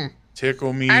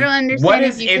 Tickle Me. I don't understand What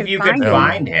is if you could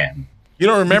find him? You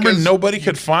don't remember Because nobody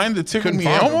could find the Tickle Couldn't Me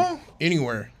find Elmo? him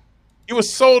anywhere. It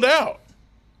was sold out.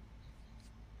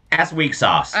 Ask Weak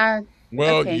Sauce.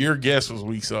 Well, okay. your guess was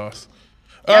weak sauce.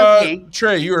 Okay.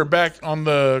 Trey, you are back on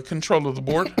the control of the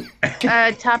board.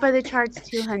 Top of the charts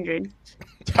 200.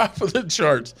 Top of the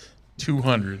charts,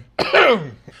 200.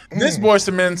 This Boyz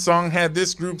II Men song had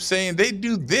this group saying they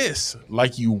do this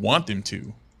like you want them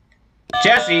to.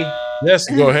 Jesse. Yes,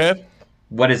 go ahead.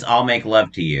 What is I'll Make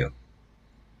Love to You?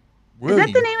 Will Is that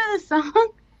you? the name of the song?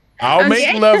 I'll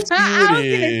make love to you. I was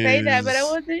It going to say that, but I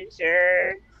is. wasn't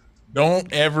sure.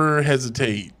 Don't ever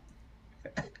hesitate.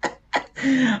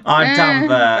 On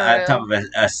top of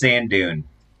a sand dune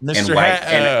Mr. in white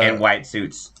and white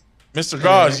suits. Mr.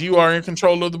 Gauze, you are in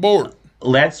control of the board.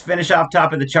 Let's finish off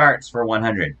top of the charts for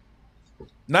 100.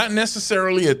 Not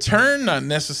necessarily a turn, not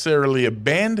necessarily a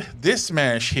bend. This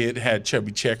smash hit had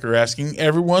Chubby Checker asking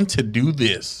everyone to do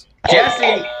this.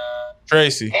 Jesse.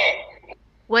 Tracy.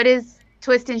 What is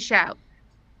Twist and Shout?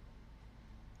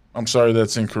 I'm sorry,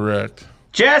 that's incorrect.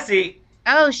 Jesse.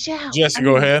 Oh, Shout. Jesse,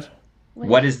 go ahead.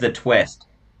 What is the twist?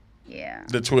 Yeah.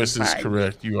 The twist is Fine.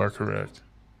 correct. You are correct.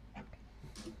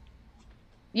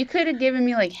 You could have given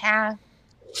me like half.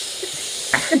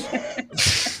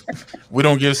 We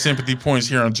don't give sympathy points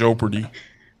here on Jeopardy.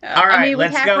 All right, I mean, we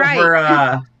let's half go right.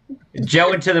 for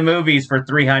Joe into the movies for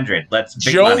 300. Let's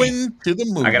big Joe money. into the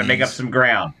movies. I got to make up some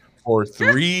ground. For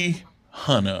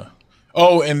 300.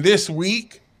 Oh, and this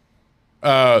week,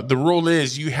 the rule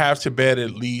is you have to bet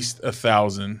at least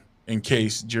 1,000 in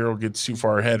case Gerald gets too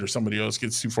far ahead or somebody else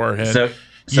gets too far ahead. So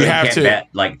you you have can't to bet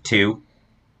like 2.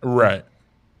 Right.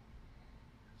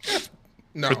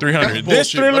 No, For 300. that's This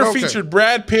bullshit, thriller but okay. featured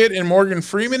Brad Pitt and Morgan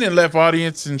Freeman and left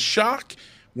audience in shock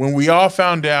when we all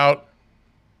found out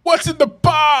what's in the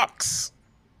box.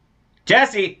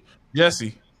 Jesse.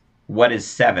 Jesse, What is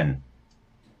 7?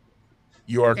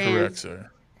 you are Damn. correct, sir.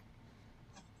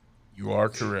 You are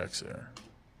correct, sir.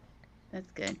 That's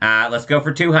good. Let's go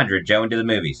for 200. Joe into the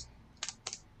movies.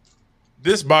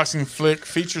 This boxing flick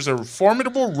features a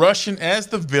formidable Russian as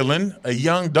the villain, a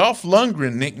young Dolph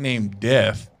Lundgren nicknamed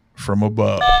Death from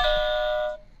Above.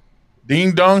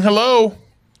 Ding dong, hello.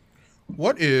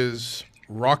 What is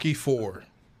Rocky 4?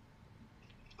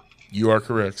 You are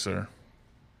correct, sir.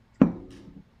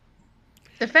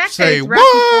 The fact that Say it's Rocky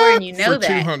what 4 and you know for that.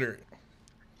 200?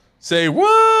 Say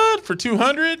what for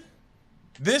 200?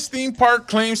 This theme park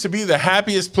claims to be the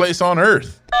happiest place on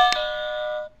earth.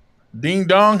 Ding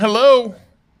dong, hello.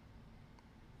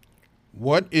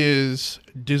 What is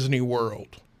Disney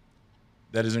World?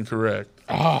 That is incorrect.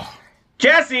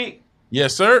 Jesse.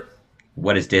 Yes, sir.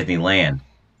 What is Disneyland?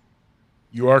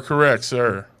 You are correct,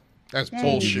 sir. That's Dang. Do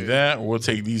bullshit. that. We'll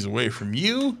take these away from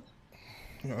you.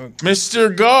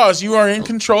 Mr. Gauze, you are in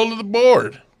control of the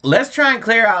board. Let's try and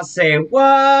clear out. Say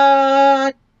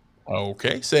what?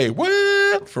 Okay, say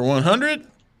what for 100?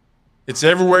 It's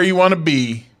everywhere you want to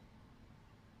be.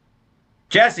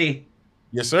 Jesse.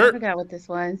 Yes, I sir. forgot what this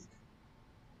was.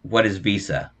 What is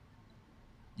Visa?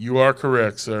 You are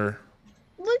correct, sir.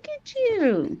 Look at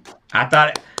you.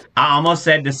 I almost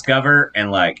said Discover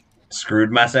and like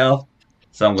screwed myself.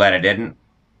 so I'm glad I didn't.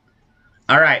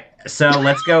 All right, so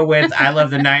let's go with I love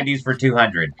the 90s for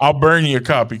 200. I'll burn you a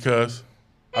copy, cuz.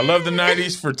 I love the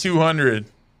 90s for 200.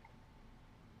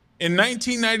 In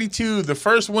 1992, the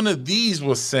first one of these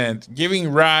was sent, giving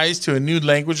rise to a new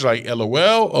language like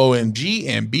LOL, OMG,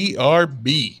 and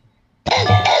BRB.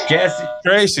 Jesse.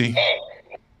 Tracy.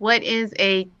 What is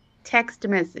a text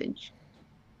message?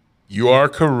 You are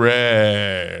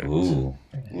correct. Ooh.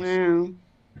 Wow.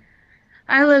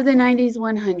 I love the 90s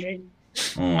 100.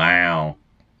 Wow.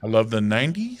 I love the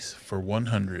 90s for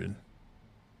 100.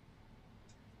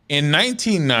 In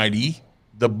 1990,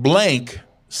 the blank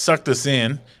sucked us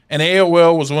in, and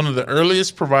AOL was one of the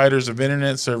earliest providers of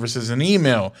internet services and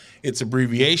email. Its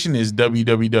abbreviation is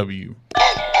www.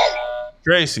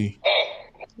 Tracy.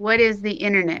 What is the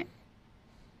internet?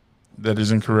 That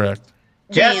is incorrect.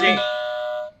 Jesse.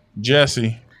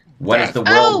 Jesse. What is the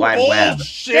World Wide Web?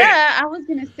 Yeah, I was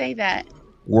going to say that.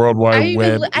 World Wide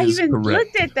Web I is even correct.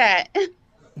 looked at that.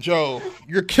 Joe,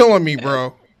 you're killing me,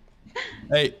 bro.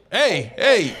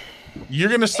 Hey. You're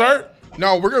going to start?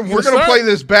 No, we're gonna play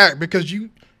this back because you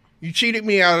cheated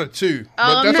me out of 2. Oh, but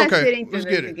I'm that's not okay. sitting through Let's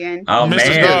this get it. again. Oh, Mr.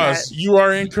 man. Gauze, you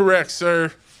are incorrect, sir.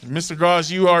 Mr.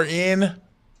 Gauze, you are in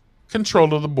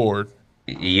control of the board.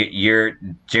 You're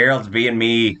Gerald's being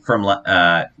me from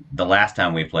the last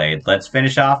time we played. Let's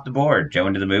finish off the board. Joe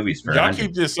into the movies for Y'all 100.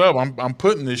 keep this up. I'm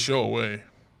putting this show away.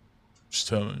 Just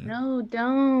telling you. No,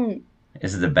 don't.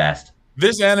 This is the best.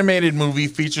 This animated movie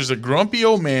features a grumpy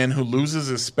old man who loses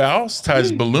his spouse, ties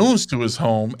balloons to his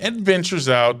home, and ventures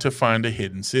out to find a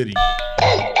hidden city.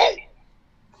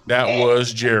 That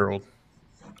was Gerald.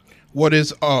 What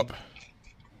is up?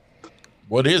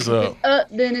 What is up? Up,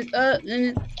 then it's up, then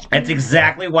it's... That's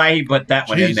exactly why he put that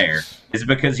one in Jesus. there. It's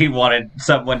because he wanted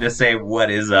someone to say, "What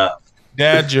is up?"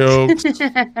 Dad jokes.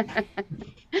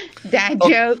 Dad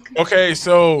joke. Okay,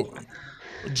 so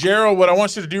Gerald, what I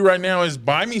want you to do right now is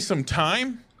buy me some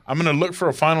time. I'm going to look for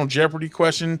a final Jeopardy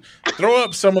question. Throw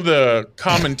up some of the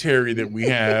commentary that we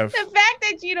have. The fact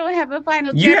that you don't have a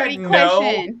final You Jeopardy had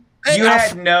question. You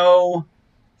had no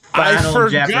final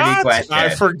Jeopardy question. I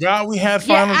forgot we had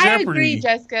final I Jeopardy. agree,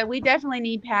 Jessica. We definitely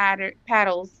need paddles.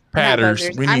 not Patters.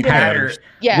 buzzers. We I'm need gonna- patters.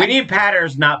 Yeah. We need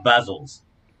patters, not buzzles.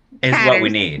 Is what we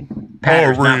Patters. need.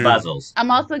 Patters, not rude. buzzles. I'm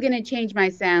also gonna change my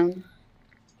sound.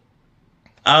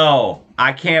 Oh,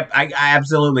 I can't. I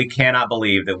absolutely cannot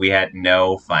believe that we had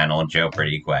no final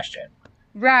Jeopardy question.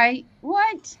 Right?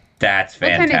 What? That's What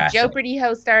kind of fantastic. Jeopardy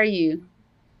host are you?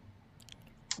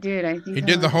 Dude, I think He I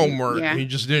did the like it. homework. Yeah. He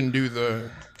just didn't do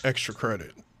the extra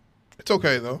credit. It's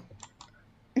okay though.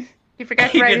 He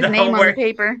forgot He to write did his the name on the homework.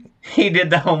 paper. He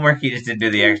did the homework. He just didn't do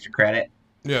the extra credit.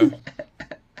 Yeah.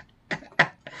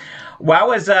 Why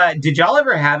was did y'all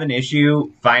ever have an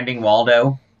issue finding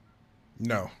Waldo?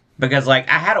 No. Because like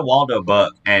I had a Waldo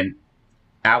book and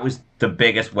that was the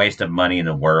biggest waste of money in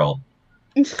the world.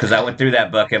 Because I went through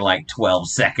that book in like 12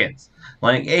 seconds.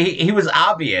 Like he was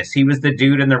obvious. He was the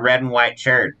dude in the red and white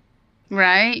shirt.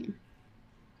 Right?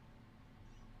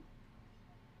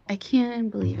 I can't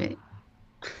believe it.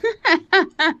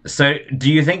 So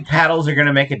do you think paddles are going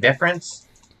to make a difference?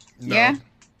 No. Yeah.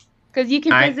 Because you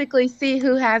can I- physically see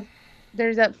who has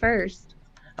theirs up first.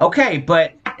 Okay,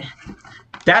 but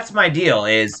that's my deal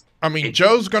is I mean,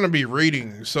 Joe's going to be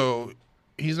reading, so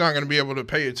he's not going to be able to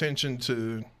pay attention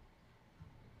to.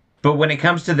 but when it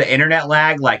comes to the internet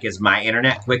lag, like is my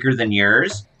internet quicker than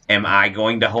yours? Am I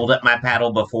going to hold up my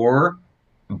paddle before?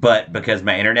 But because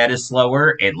my internet is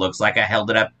slower, it looks like I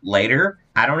held it up later?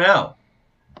 I don't know.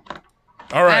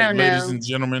 All right, don't ladies know. and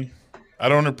gentlemen. I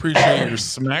don't appreciate your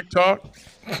smack talk.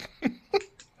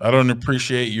 I don't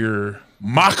appreciate your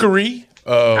mockery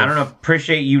of. I don't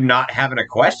appreciate you not having a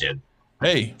question.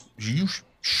 Hey, you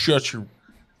shut your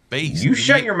face. You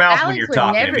shut your mouth when Alex you're would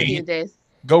talking never to me. do this.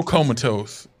 Go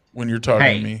comatose when you're talking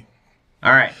Hey. to me.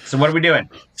 All right, so what are we doing?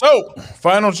 So,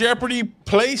 Final Jeopardy,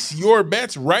 place your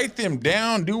bets, write them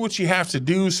down, do what you have to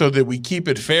do so that we keep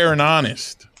it fair and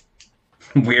honest.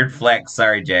 Weird flex.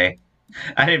 Sorry, Jay.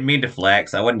 I didn't mean to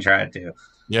flex. I wasn't trying to.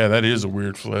 Yeah, that is a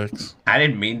weird flex. I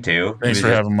didn't mean to. Thanks It for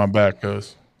was having my back,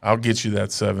 cuz. I'll get you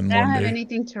that 7 I don't one have day.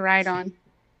 anything to write on.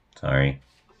 Sorry.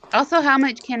 Also, how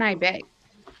much can I bet?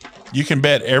 You can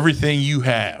bet everything you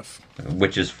have.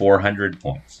 Which is 400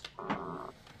 points.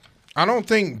 I don't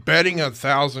think betting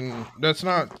 1,000. That's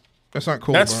not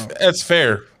cool, That's bro. that's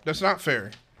fair. That's not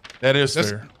fair. That is That's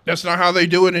fair. that's not how they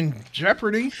do it in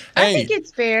Jeopardy. I Hey, think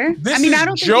it's fair. This I mean, is I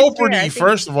don't think it's fair. I Jeopardy, think-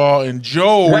 first of all, and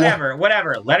Joe. Whatever.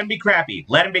 Let him be crappy.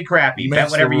 Let him be crappy. Makes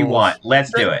Bet whatever the you rules. want.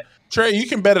 Let's do it. Trey, you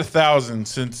can bet 1,000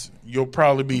 since you'll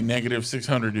probably be negative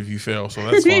 600 if you fail. So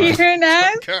that's fine. You're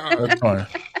not. That's fine.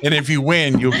 And if you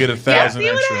win, you'll get 1,000 Yeah,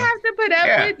 see what extra. I have to put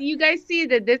up with? You guys see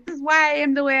that this is why I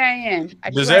am the way I am. I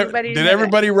just want everybody to Did know that.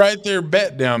 everybody write their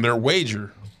bet down, their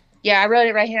wager? Yeah, I wrote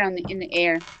it right here in the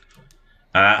air.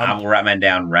 I will write mine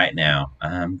down right now.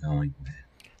 I'm going.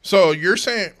 So you're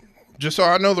saying, just so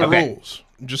I know the rules,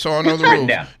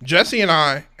 Yeah. Jesse and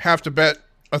I have to bet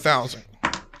 1,000,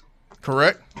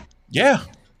 correct? Yeah,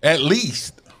 at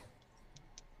least.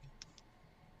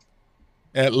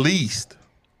 At least.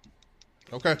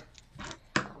 Okay.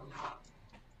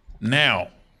 Now,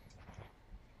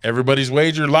 everybody's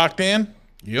wager locked in?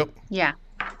 Yep. Yeah.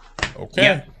 Okay.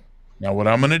 Yep. Now, what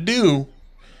I'm going to do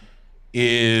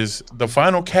is the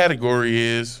final category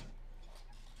is,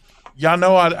 y'all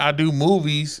know I do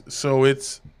movies, so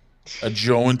it's a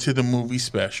Joe into the movie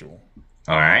special.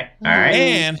 All right. All right.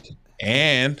 And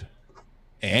it's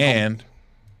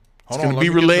Hold going on, to be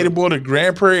relatable to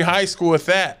Grand Prairie High School at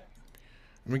that.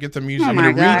 Let me get the music. Oh I'm my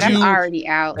going to God, read I'm you already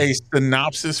out. a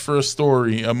synopsis for a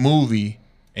story, a movie,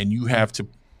 and you have to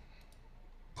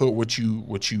put what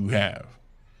you have.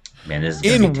 Man, this is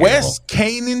gonna In be West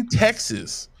Canaan,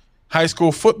 Texas, high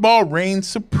school football reigns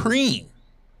supreme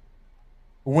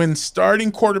when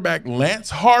starting quarterback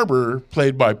Lance Harbor,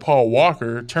 played by Paul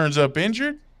Walker, turns up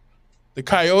injured. The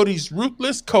Coyotes'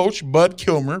 ruthless coach Bud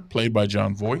Kilmer, played by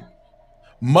John Voight,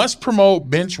 must promote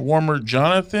bench warmer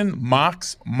Jonathan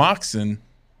Moxon,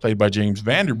 played by James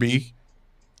Vanderbeek,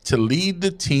 to lead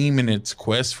the team in its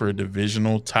quest for a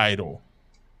divisional title.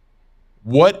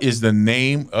 What is the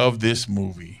name of this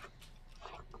movie?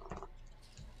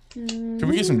 Can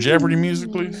we get some Jeopardy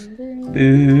music, please? No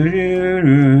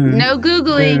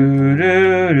Googling.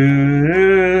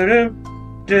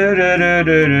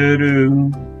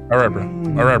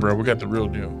 All right, bro. We got the real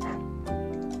deal.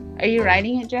 Are you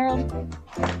writing it, Gerald?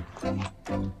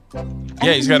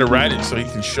 Yeah, he's got to write it so he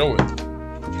can show it.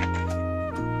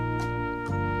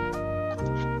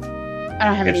 I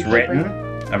don't have It's any paper.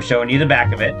 written. I'm showing you the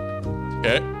back of it.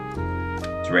 Okay.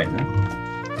 It's written.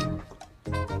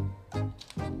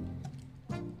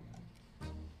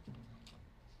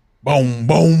 Boom,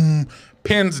 boom.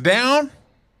 Pins down.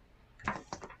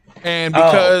 And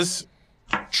because,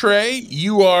 Trey,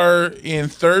 you are in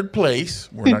third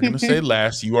place. We're not going to say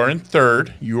last. You are in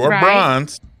third. You are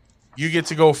bronze. You get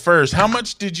to go first. How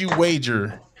much did you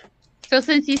wager? So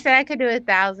since you said I could do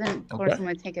 1,000, of course I'm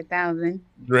going to take 1,000.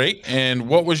 Great. And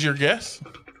what was your guess?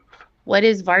 What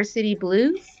is Varsity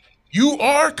Blues? You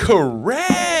are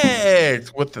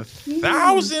correct with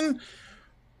 1,000.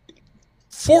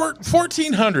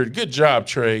 1,400. Good job,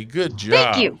 Trey. Good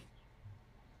job. Thank you.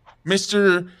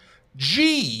 Mr.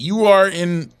 G, you are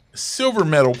in silver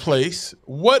medal place.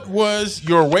 What was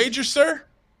your wager, sir?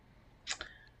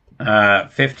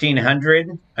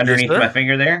 1,500 underneath sir. my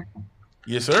finger there.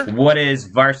 Yes, sir. What is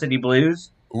Varsity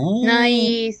Blues? Ooh,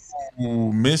 Nice.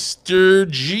 Mr.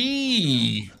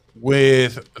 G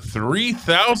with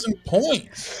 3,000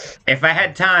 points. If I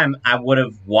had time, I would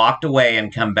have walked away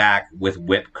and come back with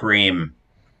whipped cream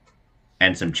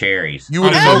and some cherries. You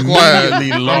would I'm have so glad.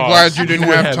 immediately I'm lost. glad you didn't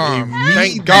would have time.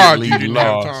 Thank God you didn't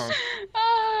have time.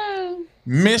 Oh.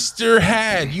 Mr.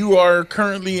 Had, you are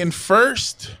currently in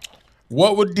first.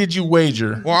 What did you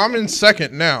wager? Well, I'm in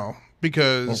second now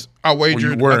because I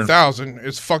wagered were. 1,000.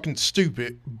 It's fucking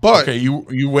stupid. But Okay, you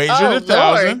wagered Oh,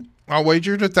 1,000. I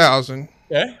wagered 1,000,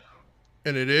 Okay.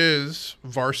 and it is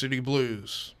Varsity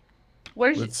Blues.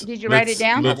 Did you write it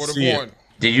down? I Let's would see have it. won.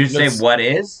 Did you say Let's- what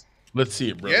is? Let's see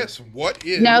it, bro. Yes, what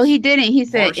is? No, he didn't. He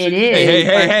said Varsity- it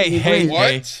is. Hey.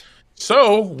 What?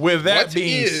 So, with that What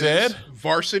being is said,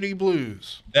 Varsity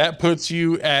Blues? that puts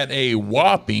you at a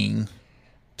whopping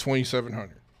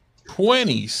 2,700.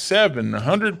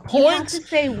 2,700 You have points. to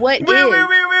say what is.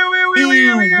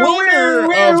 The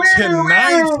winner of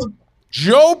tonight's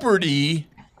Jeopardy,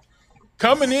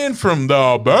 coming in from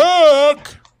the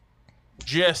back,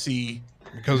 Jesse,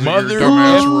 Because of Mother your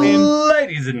dumbass rule. effing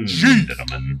Ladies and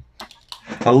gentlemen.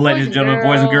 Ladies and gentlemen,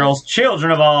 boys and girls,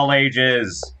 children of all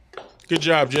ages. Good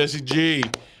job, Jesse G.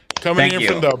 Coming Thank in you.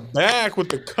 from the back with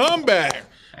the comeback.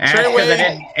 And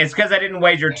it's because I didn't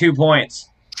wager 2 points.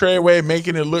 Treyway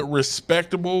making it look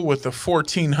respectable with the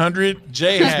 1,400.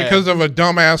 Jay It's had because of a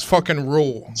dumbass fucking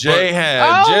rule. Jay had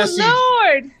Oh,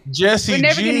 Lord. Jesse We're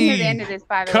never going to hear G the end of this,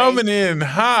 by the coming way. in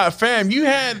hot, fam. You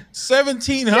had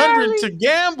 1,700 to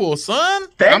gamble, son.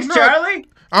 Thanks, I'm not- Charlie.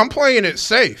 I'm playing it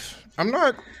safe. I'm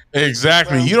not.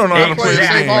 Exactly. You don't know how to play this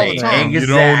Exactly. game. All the time. You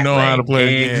don't know how to play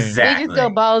the game. Exactly. They just go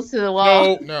balls to the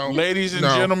wall. So, No. ladies and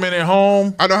No. gentlemen at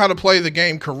home, I know how to play the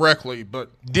game correctly, but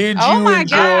did Oh you my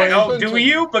enjoy? God. Oh, do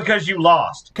you? Because you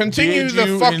lost. continue Did the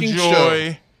you fucking show.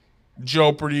 enjoy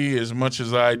Jeopardy as much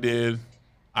as I did.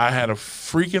 I had a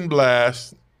freaking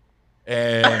blast.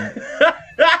 And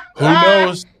who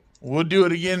knows? We'll do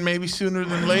it again maybe sooner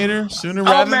than later. Sooner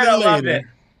rather man, than I loved later. it.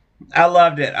 I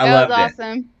loved it. I That was loved it.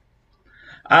 awesome.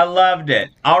 I loved it.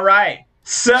 All right.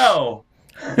 So.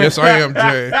 Yes, I am,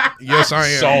 Jay. Yes, I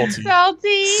am.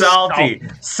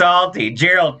 Salty.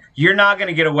 Gerald, you're not going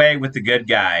to get away with the good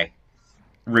guy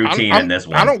routine in this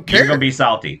one. I don't care. You're going to be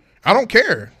salty. I don't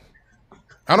care.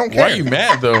 Why are you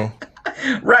mad, though?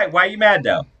 Right. Why are you mad,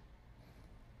 though?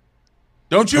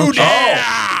 Don't you dare!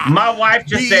 Oh, my wife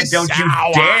just said, don't you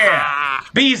dare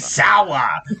be sour.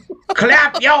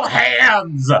 Clap your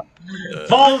hands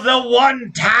for the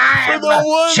one-time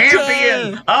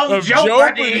champion of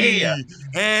Jeopardy.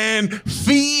 And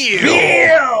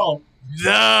feel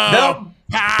the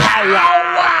power.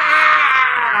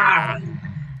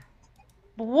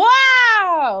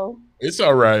 Wow. It's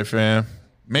all right, fam.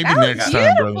 Maybe That next was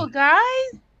time, beautiful, brother.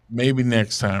 guys. Maybe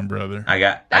next time, brother. I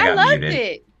got loved muted.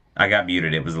 it. I got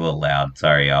muted. It was a little loud.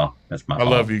 Sorry, y'all. That's my fault.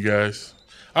 I love you guys.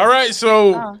 All right,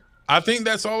 so I think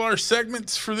that's all our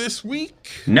segments for this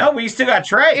week. No, we still got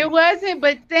Trey. It wasn't,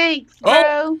 but thanks,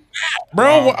 bro.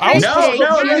 Bro, I was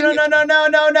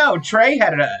No. Trey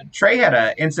had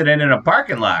a incident in a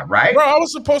parking lot, right? Bro, I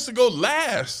was supposed to go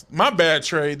last. My bad,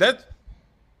 Trey.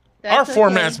 Our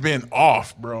format's been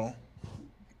off, bro.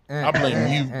 I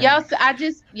blame you. Y'all see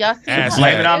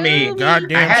Blame it on me.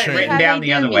 Goddamn, I had it Trey. written down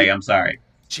the other way. I'm sorry.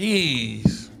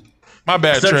 Jeez. My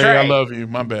bad, So, Trey. Trey, I love you.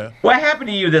 My bad. What happened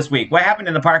to you this week? What happened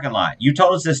in the parking lot? You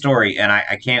told us this story, and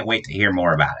I can't wait to hear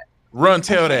more about it. Run,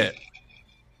 tell that.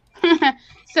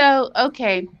 So,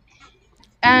 okay.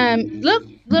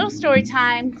 Little story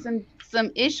time.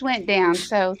 Some ish went down.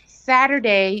 So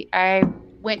Saturday, I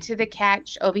went to the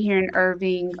catch over here in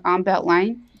Irving on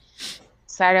Beltline.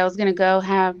 Decided I was gonna go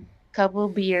have a couple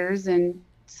of beers and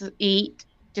eat.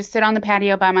 Just sit on the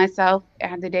patio by myself. I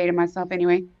had the day to myself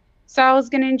anyway. So I was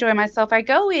gonna enjoy myself. I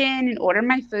go in and order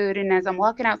my food, and as I'm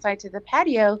walking outside to the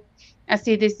patio, I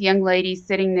see this young lady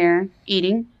sitting there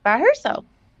eating by herself.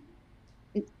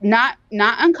 Not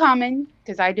uncommon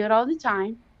because I do it all the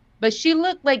time, but she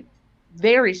looked like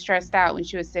very stressed out when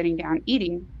she was sitting down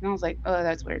eating, and I was like, oh,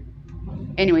 that's weird.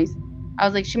 Anyways, I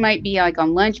was like, she might be like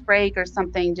on lunch break or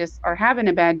something, or having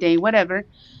a bad day, whatever.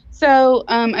 So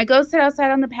I go sit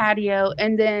outside on the patio,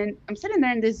 and then I'm sitting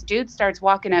there, and this dude starts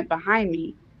walking up behind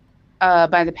me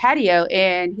by the patio,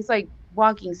 and he's like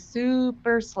walking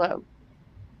super slow,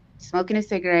 smoking a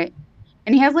cigarette,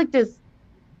 and he has like this,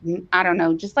 I don't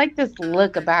know, just like this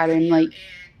look about him, like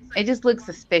it just looks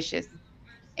suspicious.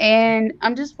 And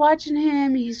I'm just watching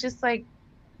him. He's just like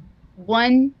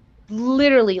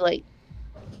literally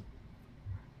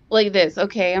like this.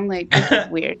 Okay, I'm like, this is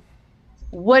weird.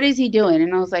 What is he doing?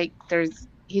 And I was like,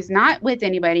 he's not with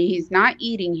anybody. He's not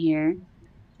eating here.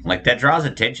 Like, that draws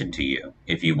attention to you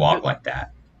if you walk like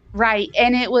that. Right.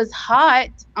 And it was hot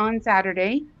on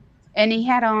Saturday, and he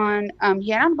had on a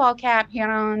ball cap. He had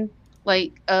on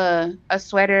like a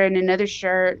sweater and another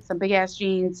shirt, some big ass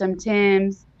jeans, some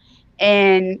Timbs,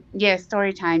 and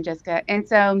story time, Jessica. And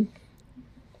so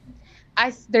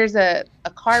there's a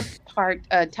car parked,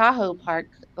 a Tahoe park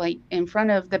like in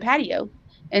front of the patio,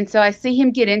 and so I see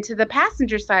him get into the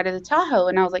passenger side of the Tahoe,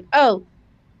 and I was like, oh,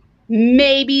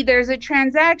 maybe there's a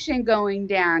transaction going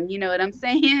down. You know what I'm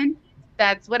saying?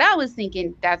 That's what I was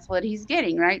thinking. That's what he's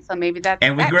getting, right? So maybe that's.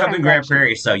 And we grew up in Grand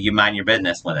Prairie, so you mind your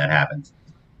business when that happens.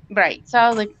 Right. So I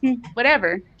was like,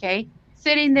 whatever. Okay.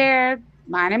 Sitting there,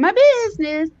 minding my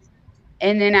business.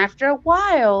 And then after a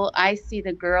while, I see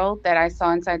the girl that I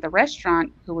saw inside the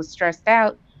restaurant who was stressed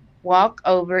out walk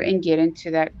over and get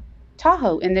into that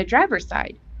Tahoe in the driver's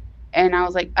side. And I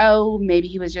was like, oh, maybe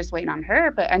he was just waiting on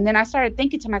her. And then I started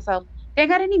thinking to myself,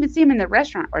 dang, I didn't even see him in the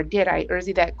restaurant. Or did I? Or is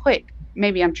he that quick?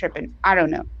 Maybe I'm tripping. I don't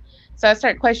know. So I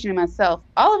started questioning myself.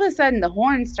 All of a sudden, the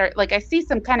horns start, like I see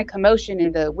some kind of commotion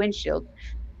in the windshield.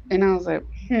 And I was like,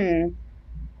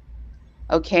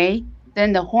 okay.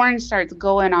 Then the horn starts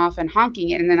going off and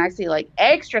honking, and then I see like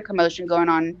extra commotion going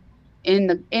on in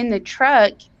the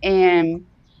truck, and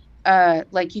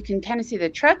like you can kind of see the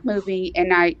truck moving,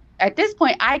 and at this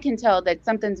point I can tell that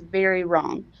something's very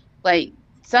wrong. Like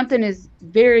something is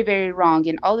very, very wrong.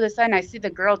 And all of a sudden I see the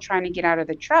girl trying to get out of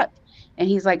the truck, and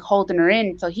he's like holding her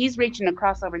in. So he's reaching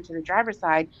across over to the driver's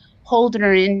side, holding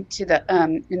her into the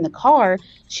in the car.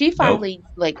 She finally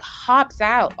like hops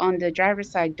out on the driver's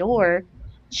side door.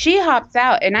 She hops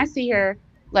out, and I see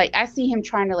him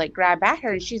trying to like grab at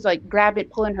her, and she's like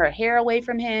pulling her hair away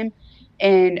from him.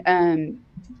 And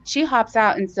she hops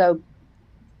out, and so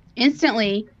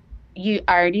instantly I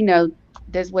already know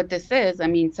what this is. I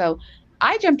mean, so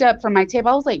I jumped up from my table.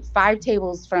 I was like 5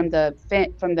 tables from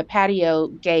the patio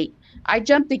gate. I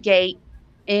jumped the gate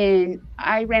and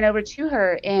I ran over to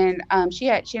her, and she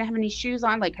didn't have any shoes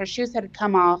on. Like her shoes had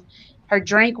come off. Her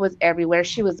drink was everywhere.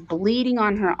 She was bleeding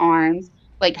on her arms.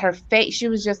 Like her face, she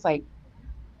was just like,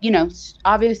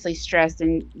 obviously stressed,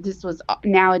 and this was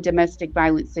now a domestic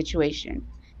violence situation.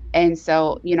 And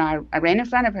so, I ran in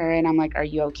front of her and I'm like, "Are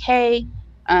you okay?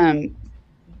 Um,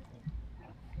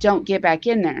 don't get back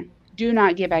in there. Do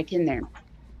not get back in there."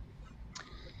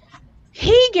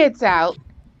 He gets out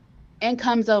and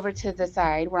comes over to the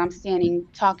side where I'm standing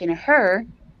talking to her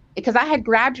because I had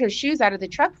grabbed her shoes out of the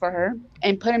truck for her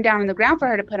and put them down on the ground for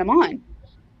her to put them on.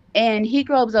 And he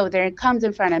goes over there and comes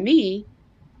in front of me,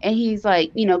 and he's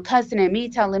like, cussing at me,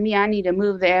 telling me I need to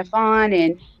move the F on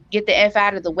and get the F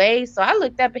out of the way. So I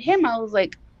looked up at him. I was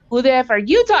like, "Who the F are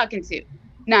you talking to?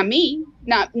 Not me.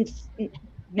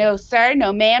 No, sir.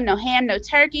 No, ma'am. No ham. No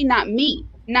turkey. Not me.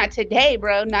 Not today,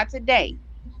 bro. Not today."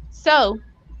 So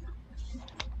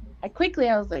I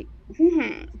was like,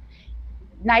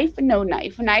 knife, no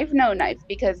knife, knife, no knife,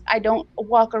 because I don't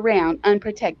walk around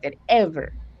unprotected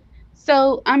ever.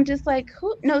 So I'm just like,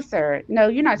 "Who? No, sir. No,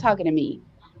 you're not talking to me."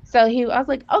 So I was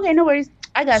like, "Okay, no worries.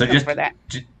 I got So something for that."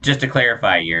 just to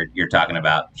clarify, you're talking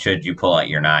about should you pull out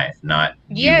your knife, not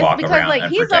you Yes, walk because around like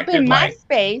he's up in unprotected my like.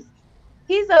 space.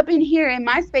 He's up in here in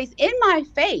my space, in my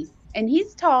face, and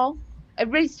he's tall.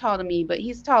 Everybody's tall to me, but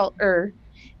he's taller.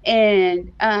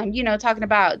 And talking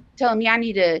about telling me I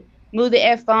need to move the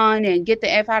F on and get the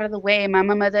F out of the way and my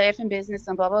mother effing business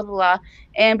and blah blah blah.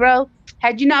 And bro,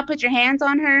 had you not put your hands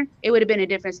on her, it would have been a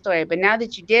different story. But now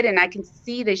that you did, and I can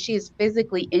see that she is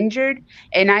physically injured,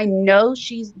 and I know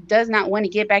she does not want to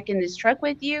get back in this truck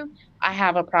with you, I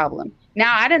have a problem.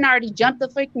 Now I done already jumped the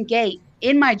freaking gate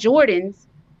in my Jordans,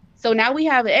 so now we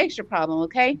have an extra problem,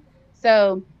 okay?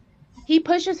 So he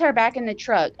pushes her back in the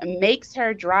truck and makes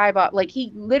her drive off. Like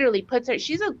he literally puts her,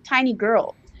 she's a tiny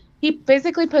girl. He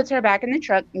physically puts her back in the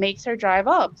truck, makes her drive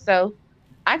off. So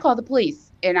I called the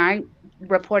police and I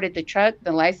reported the truck,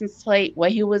 the license plate,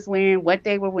 what he was wearing, what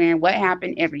they were wearing, what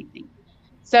happened, everything.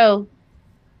 So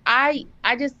I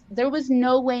just, there was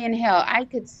no way in hell I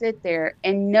could sit there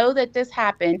and know that this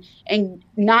happened and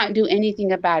not do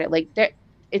anything about it. Like there,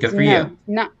 it's Good for you.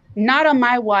 not on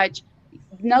my watch.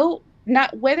 No,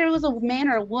 not whether it was a man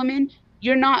or a woman.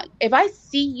 You're not, if I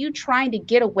see you trying to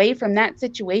get away from that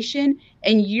situation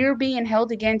and you're being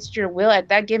held against your will at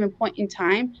that given point in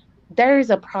time, there is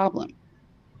a problem.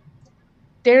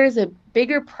 There is a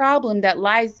bigger problem that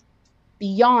lies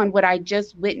beyond what I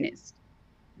just witnessed.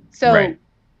 So Right.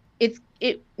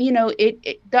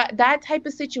 that type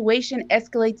of situation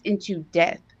escalates into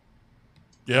death.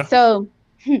 Yeah. So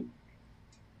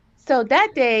that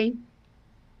day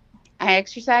I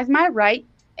exercised my right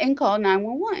and called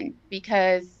 911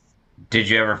 because Did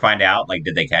you ever find out? Like,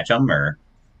 did they catch him or?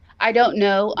 I don't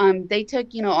know. They took,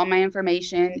 all my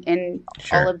information and all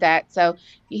Sure. of that. So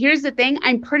here's the thing.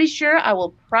 I'm pretty sure I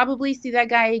will probably see that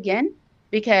guy again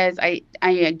because I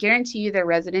guarantee you they're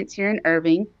residents here in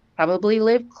Irving, probably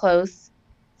live close.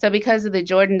 So because of the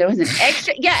Jordan, there was an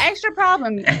extra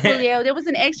problem, Julio. There was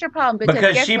an extra problem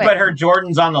Because guess she what? put her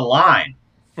Jordans on the line.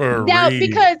 Now, Reed.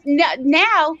 because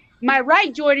now my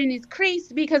right Jordan is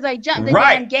creased because I jumped the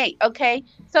Right. damn gate. Okay,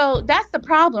 so that's the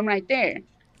problem right there.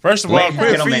 First of all, Ladies and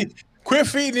gentlemen. quit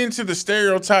feeding into the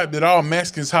stereotype that all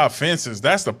Mexicans have fences.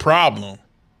 That's the problem.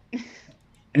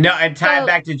 No, and tie So- it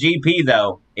back to GP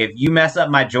though. If you mess up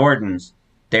my Jordans,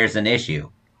 there's an issue.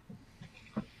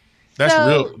 That's So-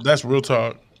 real. That's real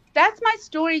talk. That's my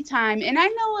story time, and I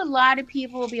know a lot of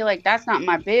people will be like, "That's not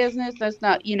my business. That's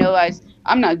not,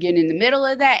 I'm not getting in the middle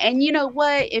of that." And you know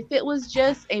what? If it was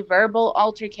just a verbal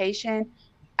altercation,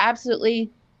 absolutely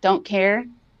don't care.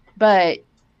 But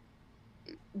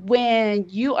when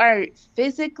you are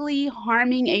physically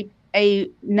harming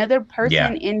another person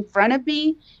Yeah. in front of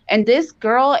me, and this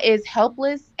girl is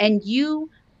helpless, and you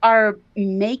are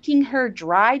making her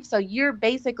drive, so you're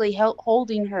basically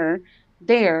holding her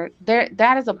there,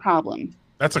 that is a problem.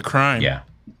 That's a crime. Yeah.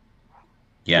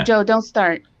 Yeah. Joe, don't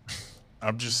start.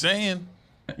 I'm just saying.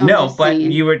 I'm No, just but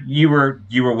saying. you were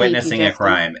witnessing a Justin.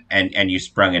 crime and you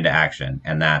sprung into action,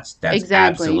 and that's Exactly.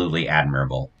 absolutely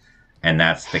admirable, and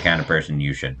that's the kind of person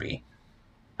you should be.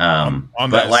 On But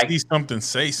that, like, see something,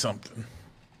 say something.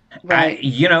 Right.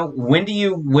 when do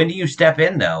you step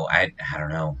in though? I don't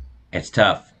know. It's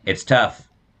tough. It's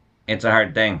a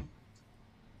hard thing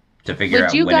to figure Would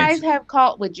out you when guys it's. have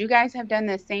called? Would you guys have done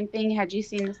the same thing? Had you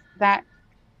seen that?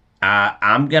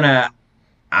 I'm gonna.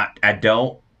 I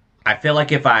don't. I feel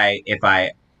like if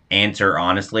I answer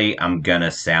honestly, I'm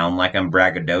gonna sound like I'm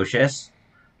braggadocious.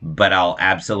 but I'll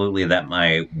absolutely let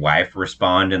my wife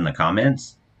respond in the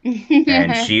comments.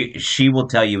 And she will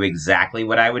tell you exactly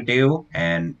what I would do,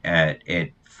 and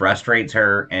it frustrates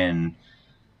her, and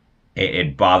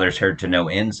it bothers her to no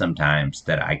end sometimes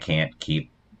that I can't keep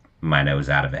my nose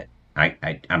out of it.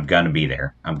 I'm gonna be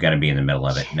there. I'm gonna be in the middle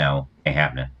of it. No, ain't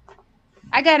happening.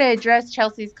 I gotta address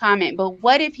Chelsea's comment, but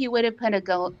what if he would have put a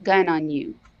gun on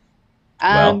you?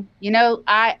 Well, You know,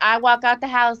 I walk out the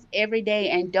house every day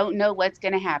and don't know what's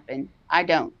gonna happen. I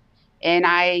don't. And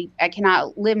I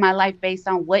cannot live my life based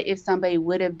on what if somebody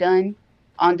would have done.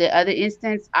 On the other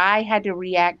instance, I had to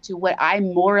react to what I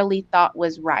morally thought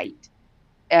was right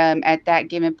at that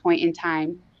given point in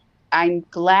time. I'm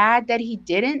glad that he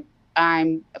didn't.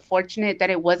 I'm fortunate that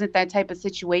it wasn't that type of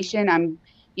situation.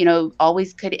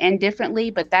 Always could end differently,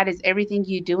 but that is everything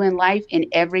you do in life and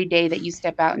every day that you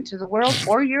step out into the world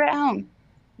or you're at home,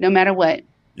 no matter what.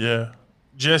 Yeah.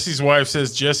 Jesse's wife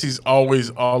says Jesse's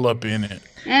always all up in it.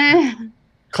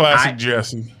 Classic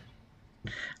Jesse.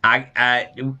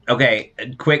 Okay,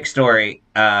 quick story.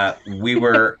 We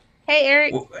were. Hey,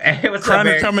 Eric. It was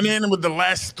coming in with the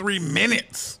last 3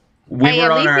 minutes. At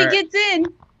least he gets in.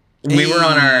 We were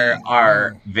on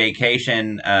our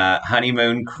vacation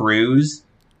honeymoon cruise,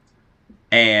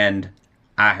 and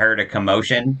I heard a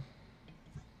commotion,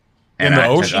 and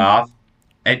I took off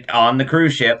on the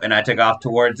cruise ship, and I took off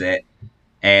towards it,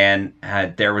 and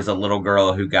there was a little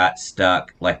girl who got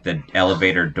stuck, like the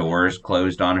elevator doors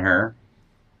closed on her.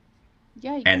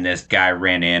 Yikes. And this guy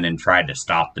ran in and tried to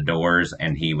stop the doors,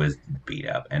 and he was beat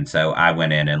up. And so I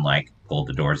went in and pulled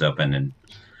the doors open and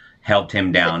helped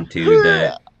him down to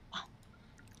the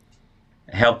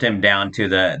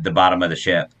bottom of the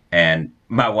ship. And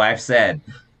my wife said,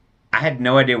 I had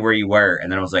no idea where you were.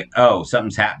 And then I was like, oh,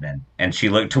 something's happening. And she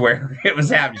looked to where it was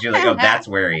happening. She was like, oh, that's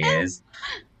where he is.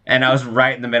 And I was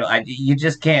right in the middle. You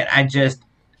just can't.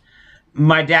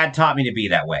 My dad taught me to be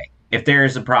that way. If there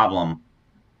is a problem,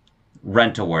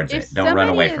 run towards it. Don't run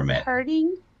away from it.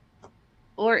 Hurting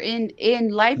or in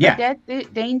life or death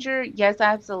danger, yes,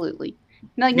 absolutely.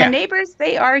 My neighbors,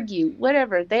 they argue,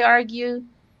 whatever. They argue.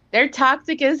 They're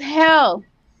toxic as hell.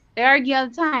 They argue all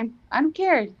the time. I don't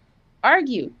care.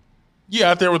 Argue.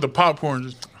 Yeah, out there with the popcorn.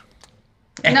 Just...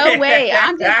 No way.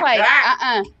 I'm just like,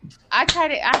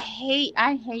 I hate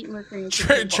listening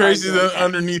to Tracy's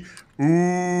underneath.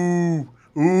 Ooh.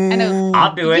 Ooh. I know.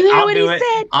 I'll do it. I'll do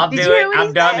it. I'll do it.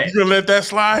 I've done it. You gonna let that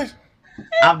slide?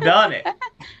 I've done it.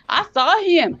 I saw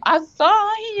him.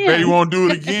 Bet he won't do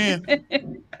it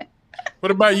again.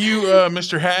 What about you,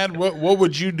 Mr. Had? What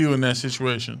would you do in that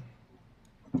situation?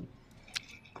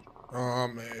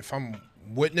 If I'm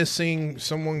witnessing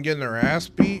someone getting their ass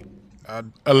beat, a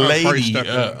lady,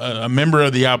 a member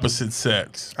of the opposite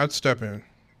sex, I'd step in.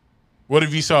 What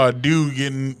if you saw a dude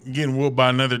getting whooped by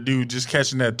another dude just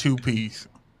catching that 2-piece?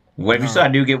 What if you saw a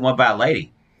dude get whooped by a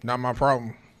lady? Not my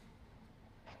problem.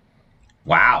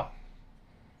 Wow.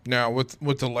 Now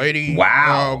with the lady,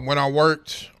 wow. When I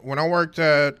worked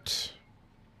at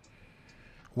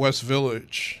West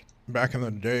Village back in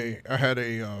the day, I had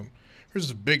here's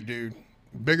a big dude,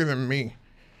 bigger than me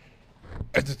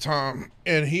at the time,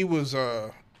 and he was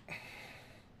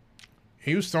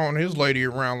throwing his lady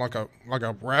around like a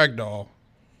rag doll.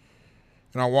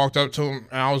 And I walked up to him,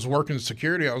 and I was working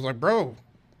security. I was like, bro,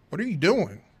 what are you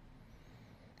doing?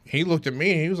 He looked at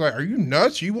me, and he was like, are you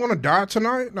nuts? You want to die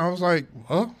tonight? And I was like,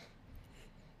 well,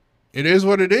 it is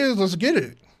what it is. Let's get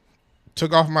it.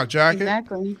 Took off my jacket.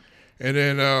 Exactly. And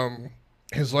then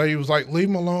his lady was like, leave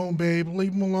him alone, babe.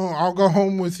 Leave him alone. I'll go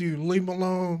home with you. Leave him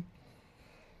alone.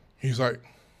 He's like,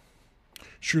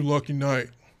 it's your lucky night.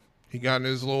 He got in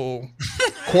his little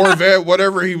Corvette,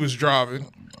 whatever he was driving,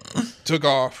 took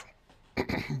off.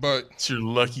 But it's your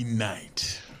lucky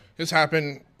night. This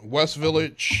happened West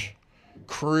Village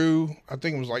Crew. I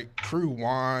think it was like Crew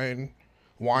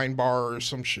Wine Bar or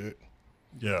some shit.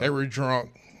 Yeah. They were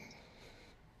drunk.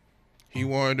 He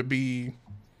wanted to be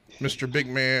Mr. Big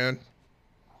Man.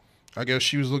 I guess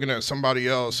she was looking at somebody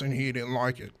else and he didn't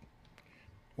like it.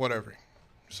 Whatever.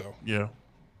 So yeah.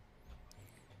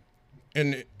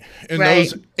 In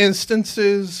those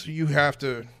instances, you have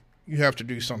to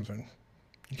do something.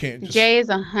 You can't just Jay is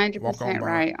 100%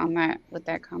 right on that with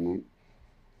that comment.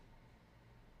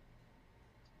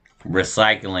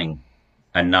 Recycling,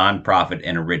 a nonprofit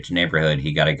in a rich neighborhood,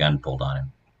 he got a gun pulled on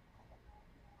him.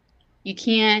 You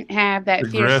can't have that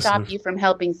fear stop you from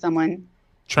helping someone.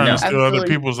 Trying to steal other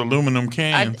people's aluminum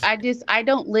cans. I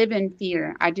don't live in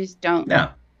fear. I just don't. No.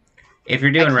 If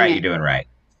you're doing right, you're doing right.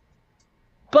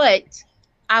 But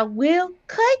I will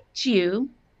cut you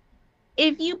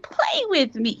if you play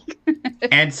with me.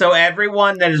 And so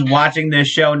everyone that is watching this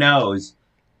show knows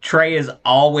Trey has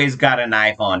always got a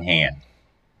knife on hand.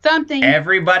 Something.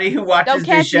 Everybody who watches Don't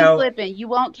catch this show, me slipping. You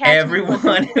won't catch me everyone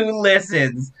slipping. who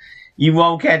listens, you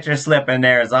won't catch her slipping.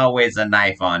 There is always a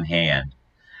knife on hand.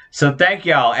 So thank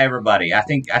y'all, everybody. I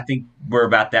think we're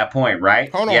about that point,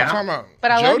 right? Hold on, Yeah? time out.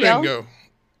 But I Joe love didn't y'all. go.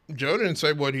 Joe didn't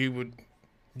say what he would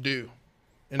do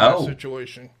in that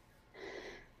situation.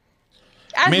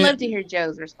 I'd Man. love to hear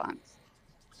Joe's response.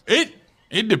 It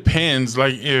depends.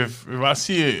 Like if I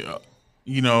see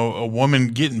a woman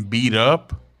getting beat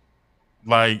up,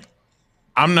 like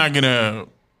I'm not gonna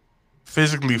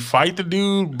physically fight the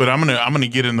dude, but I'm gonna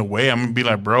get in the way. I'm gonna be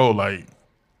like, bro, like,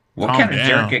 What calm kind of down.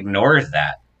 jerk ignores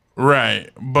that? Right,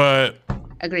 but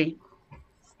Agree.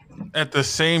 at the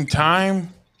same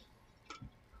time,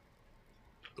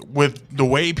 with the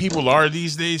way people are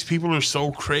these days, people are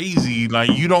so crazy. Like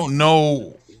you don't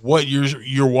know what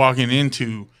you're walking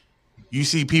into. You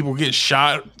see people get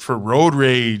shot for road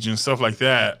rage and stuff like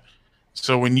that.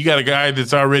 So when you got a guy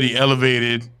that's already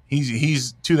elevated,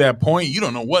 he's to that point. You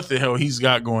don't know what the hell he's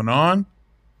got going on.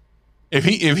 If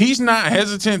he's not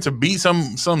hesitant to beat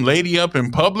some lady up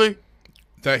in public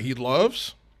That he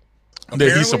loves?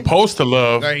 that he's supposed to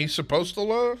love, That he's supposed to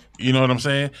love? you know what I'm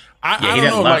saying? I He don't doesn't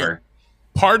know. love Like her.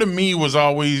 part of me was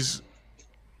always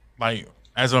like,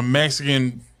 as a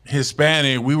Mexican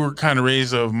Hispanic, we were kind of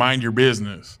raised of mind your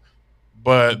business.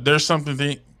 But there's some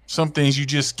things you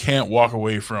just can't walk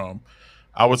away from.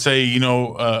 I would say,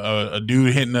 a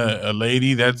dude hitting a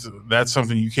lady, that's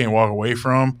something you can't walk away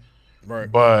from.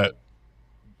 Right. But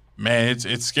man,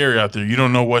 it's scary out there. You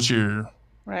don't know what you're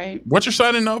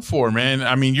signing up for, man.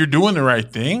 I mean, you're doing the right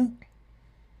thing,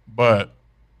 but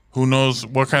who knows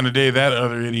what kind of day that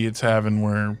other idiot's having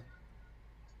where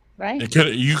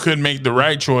you could make the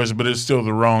right choice, but it's still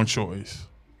the wrong choice.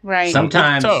 Right.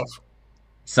 Sometimes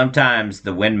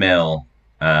the windmill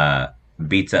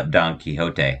beats up Don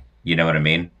Quixote. You know what I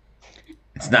mean?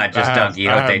 It's not just Don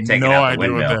Quixote taking out the windmill. I have no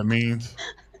idea what that means.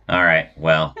 All right.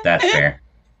 Well, that's fair.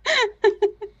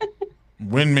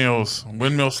 Windmill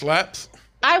slaps?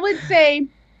 I would say,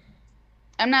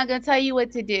 I'm not going to tell you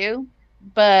what to do,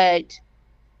 but,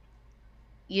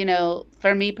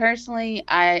 for me personally,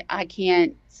 I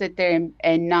can't sit there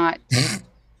and not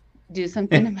do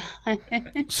something about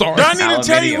it. So do I need to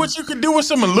tell you what you can do with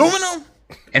some aluminum?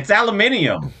 It's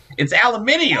aluminium. It's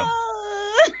aluminium.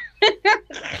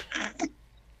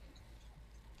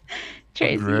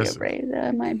 Tracy, you're brave.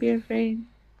 I might be afraid.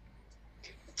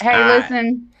 Hey,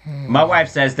 listen. My wife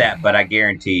says that, but I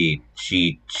guarantee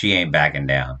she ain't backing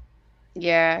down.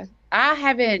 Yeah. I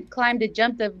haven't climbed a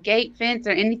jumped up gate fence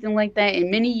or anything like that in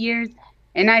many years,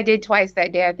 and I did twice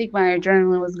that day. I think my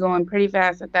adrenaline was going pretty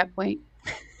fast at that point.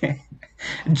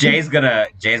 Jay's gonna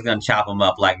chop him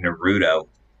up like Naruto.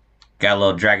 Got a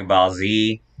little Dragon Ball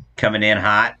Z coming in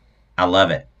hot. I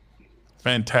love it.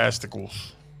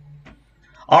 Fantasticals.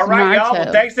 All right, y'all.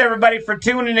 Well, thanks everybody for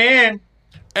tuning in.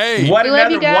 Hey, what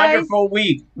another wonderful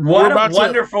week. What a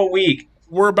wonderful week.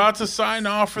 We're about to sign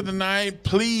off for the night.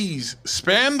 Please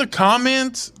spam the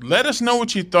comments. Let us know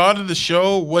what you thought of the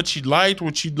show, what you liked,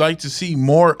 what you'd like to see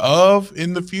more of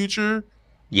in the future.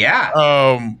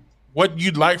 Yeah. What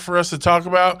you'd like for us to talk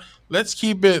about. Let's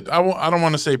keep it, I don't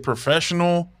want to say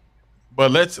professional,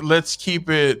 but let's keep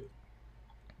it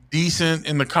decent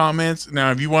in the comments.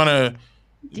 Now, if you want to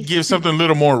give something a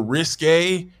little more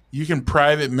risque, you can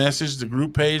private message the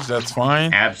group page. That's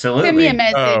fine. Absolutely. Send me a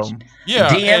message. Yeah.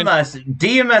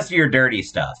 DM us your dirty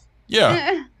stuff.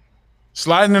 Yeah.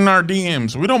 Sliding in our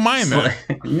DMs. We don't mind that.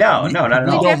 No, not at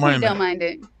all. We definitely don't mind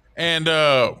it. And,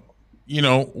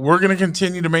 we're going to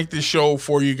continue to make this show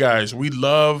for you guys. We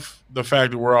love the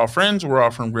fact that we're all friends. We're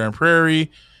all from Grand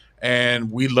Prairie.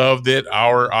 And we love that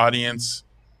our audience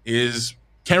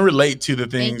can relate to the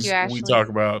things we talk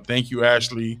about. Thank you,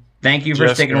 Ashley. Thank you for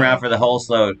sticking around for the whole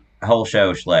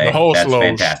show, Schley. The whole That's slow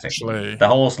fantastic. Schley. The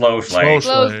whole slow Schley.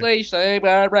 Slow Schley,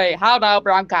 right. How now,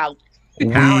 brown cow?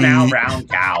 How now, brown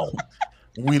cow?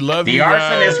 We love the you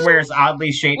guys. arsonist wears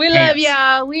oddly shaped We pants.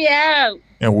 love y'all. We out.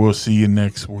 And we'll see you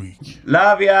next week.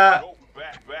 Love ya. Go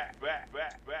back.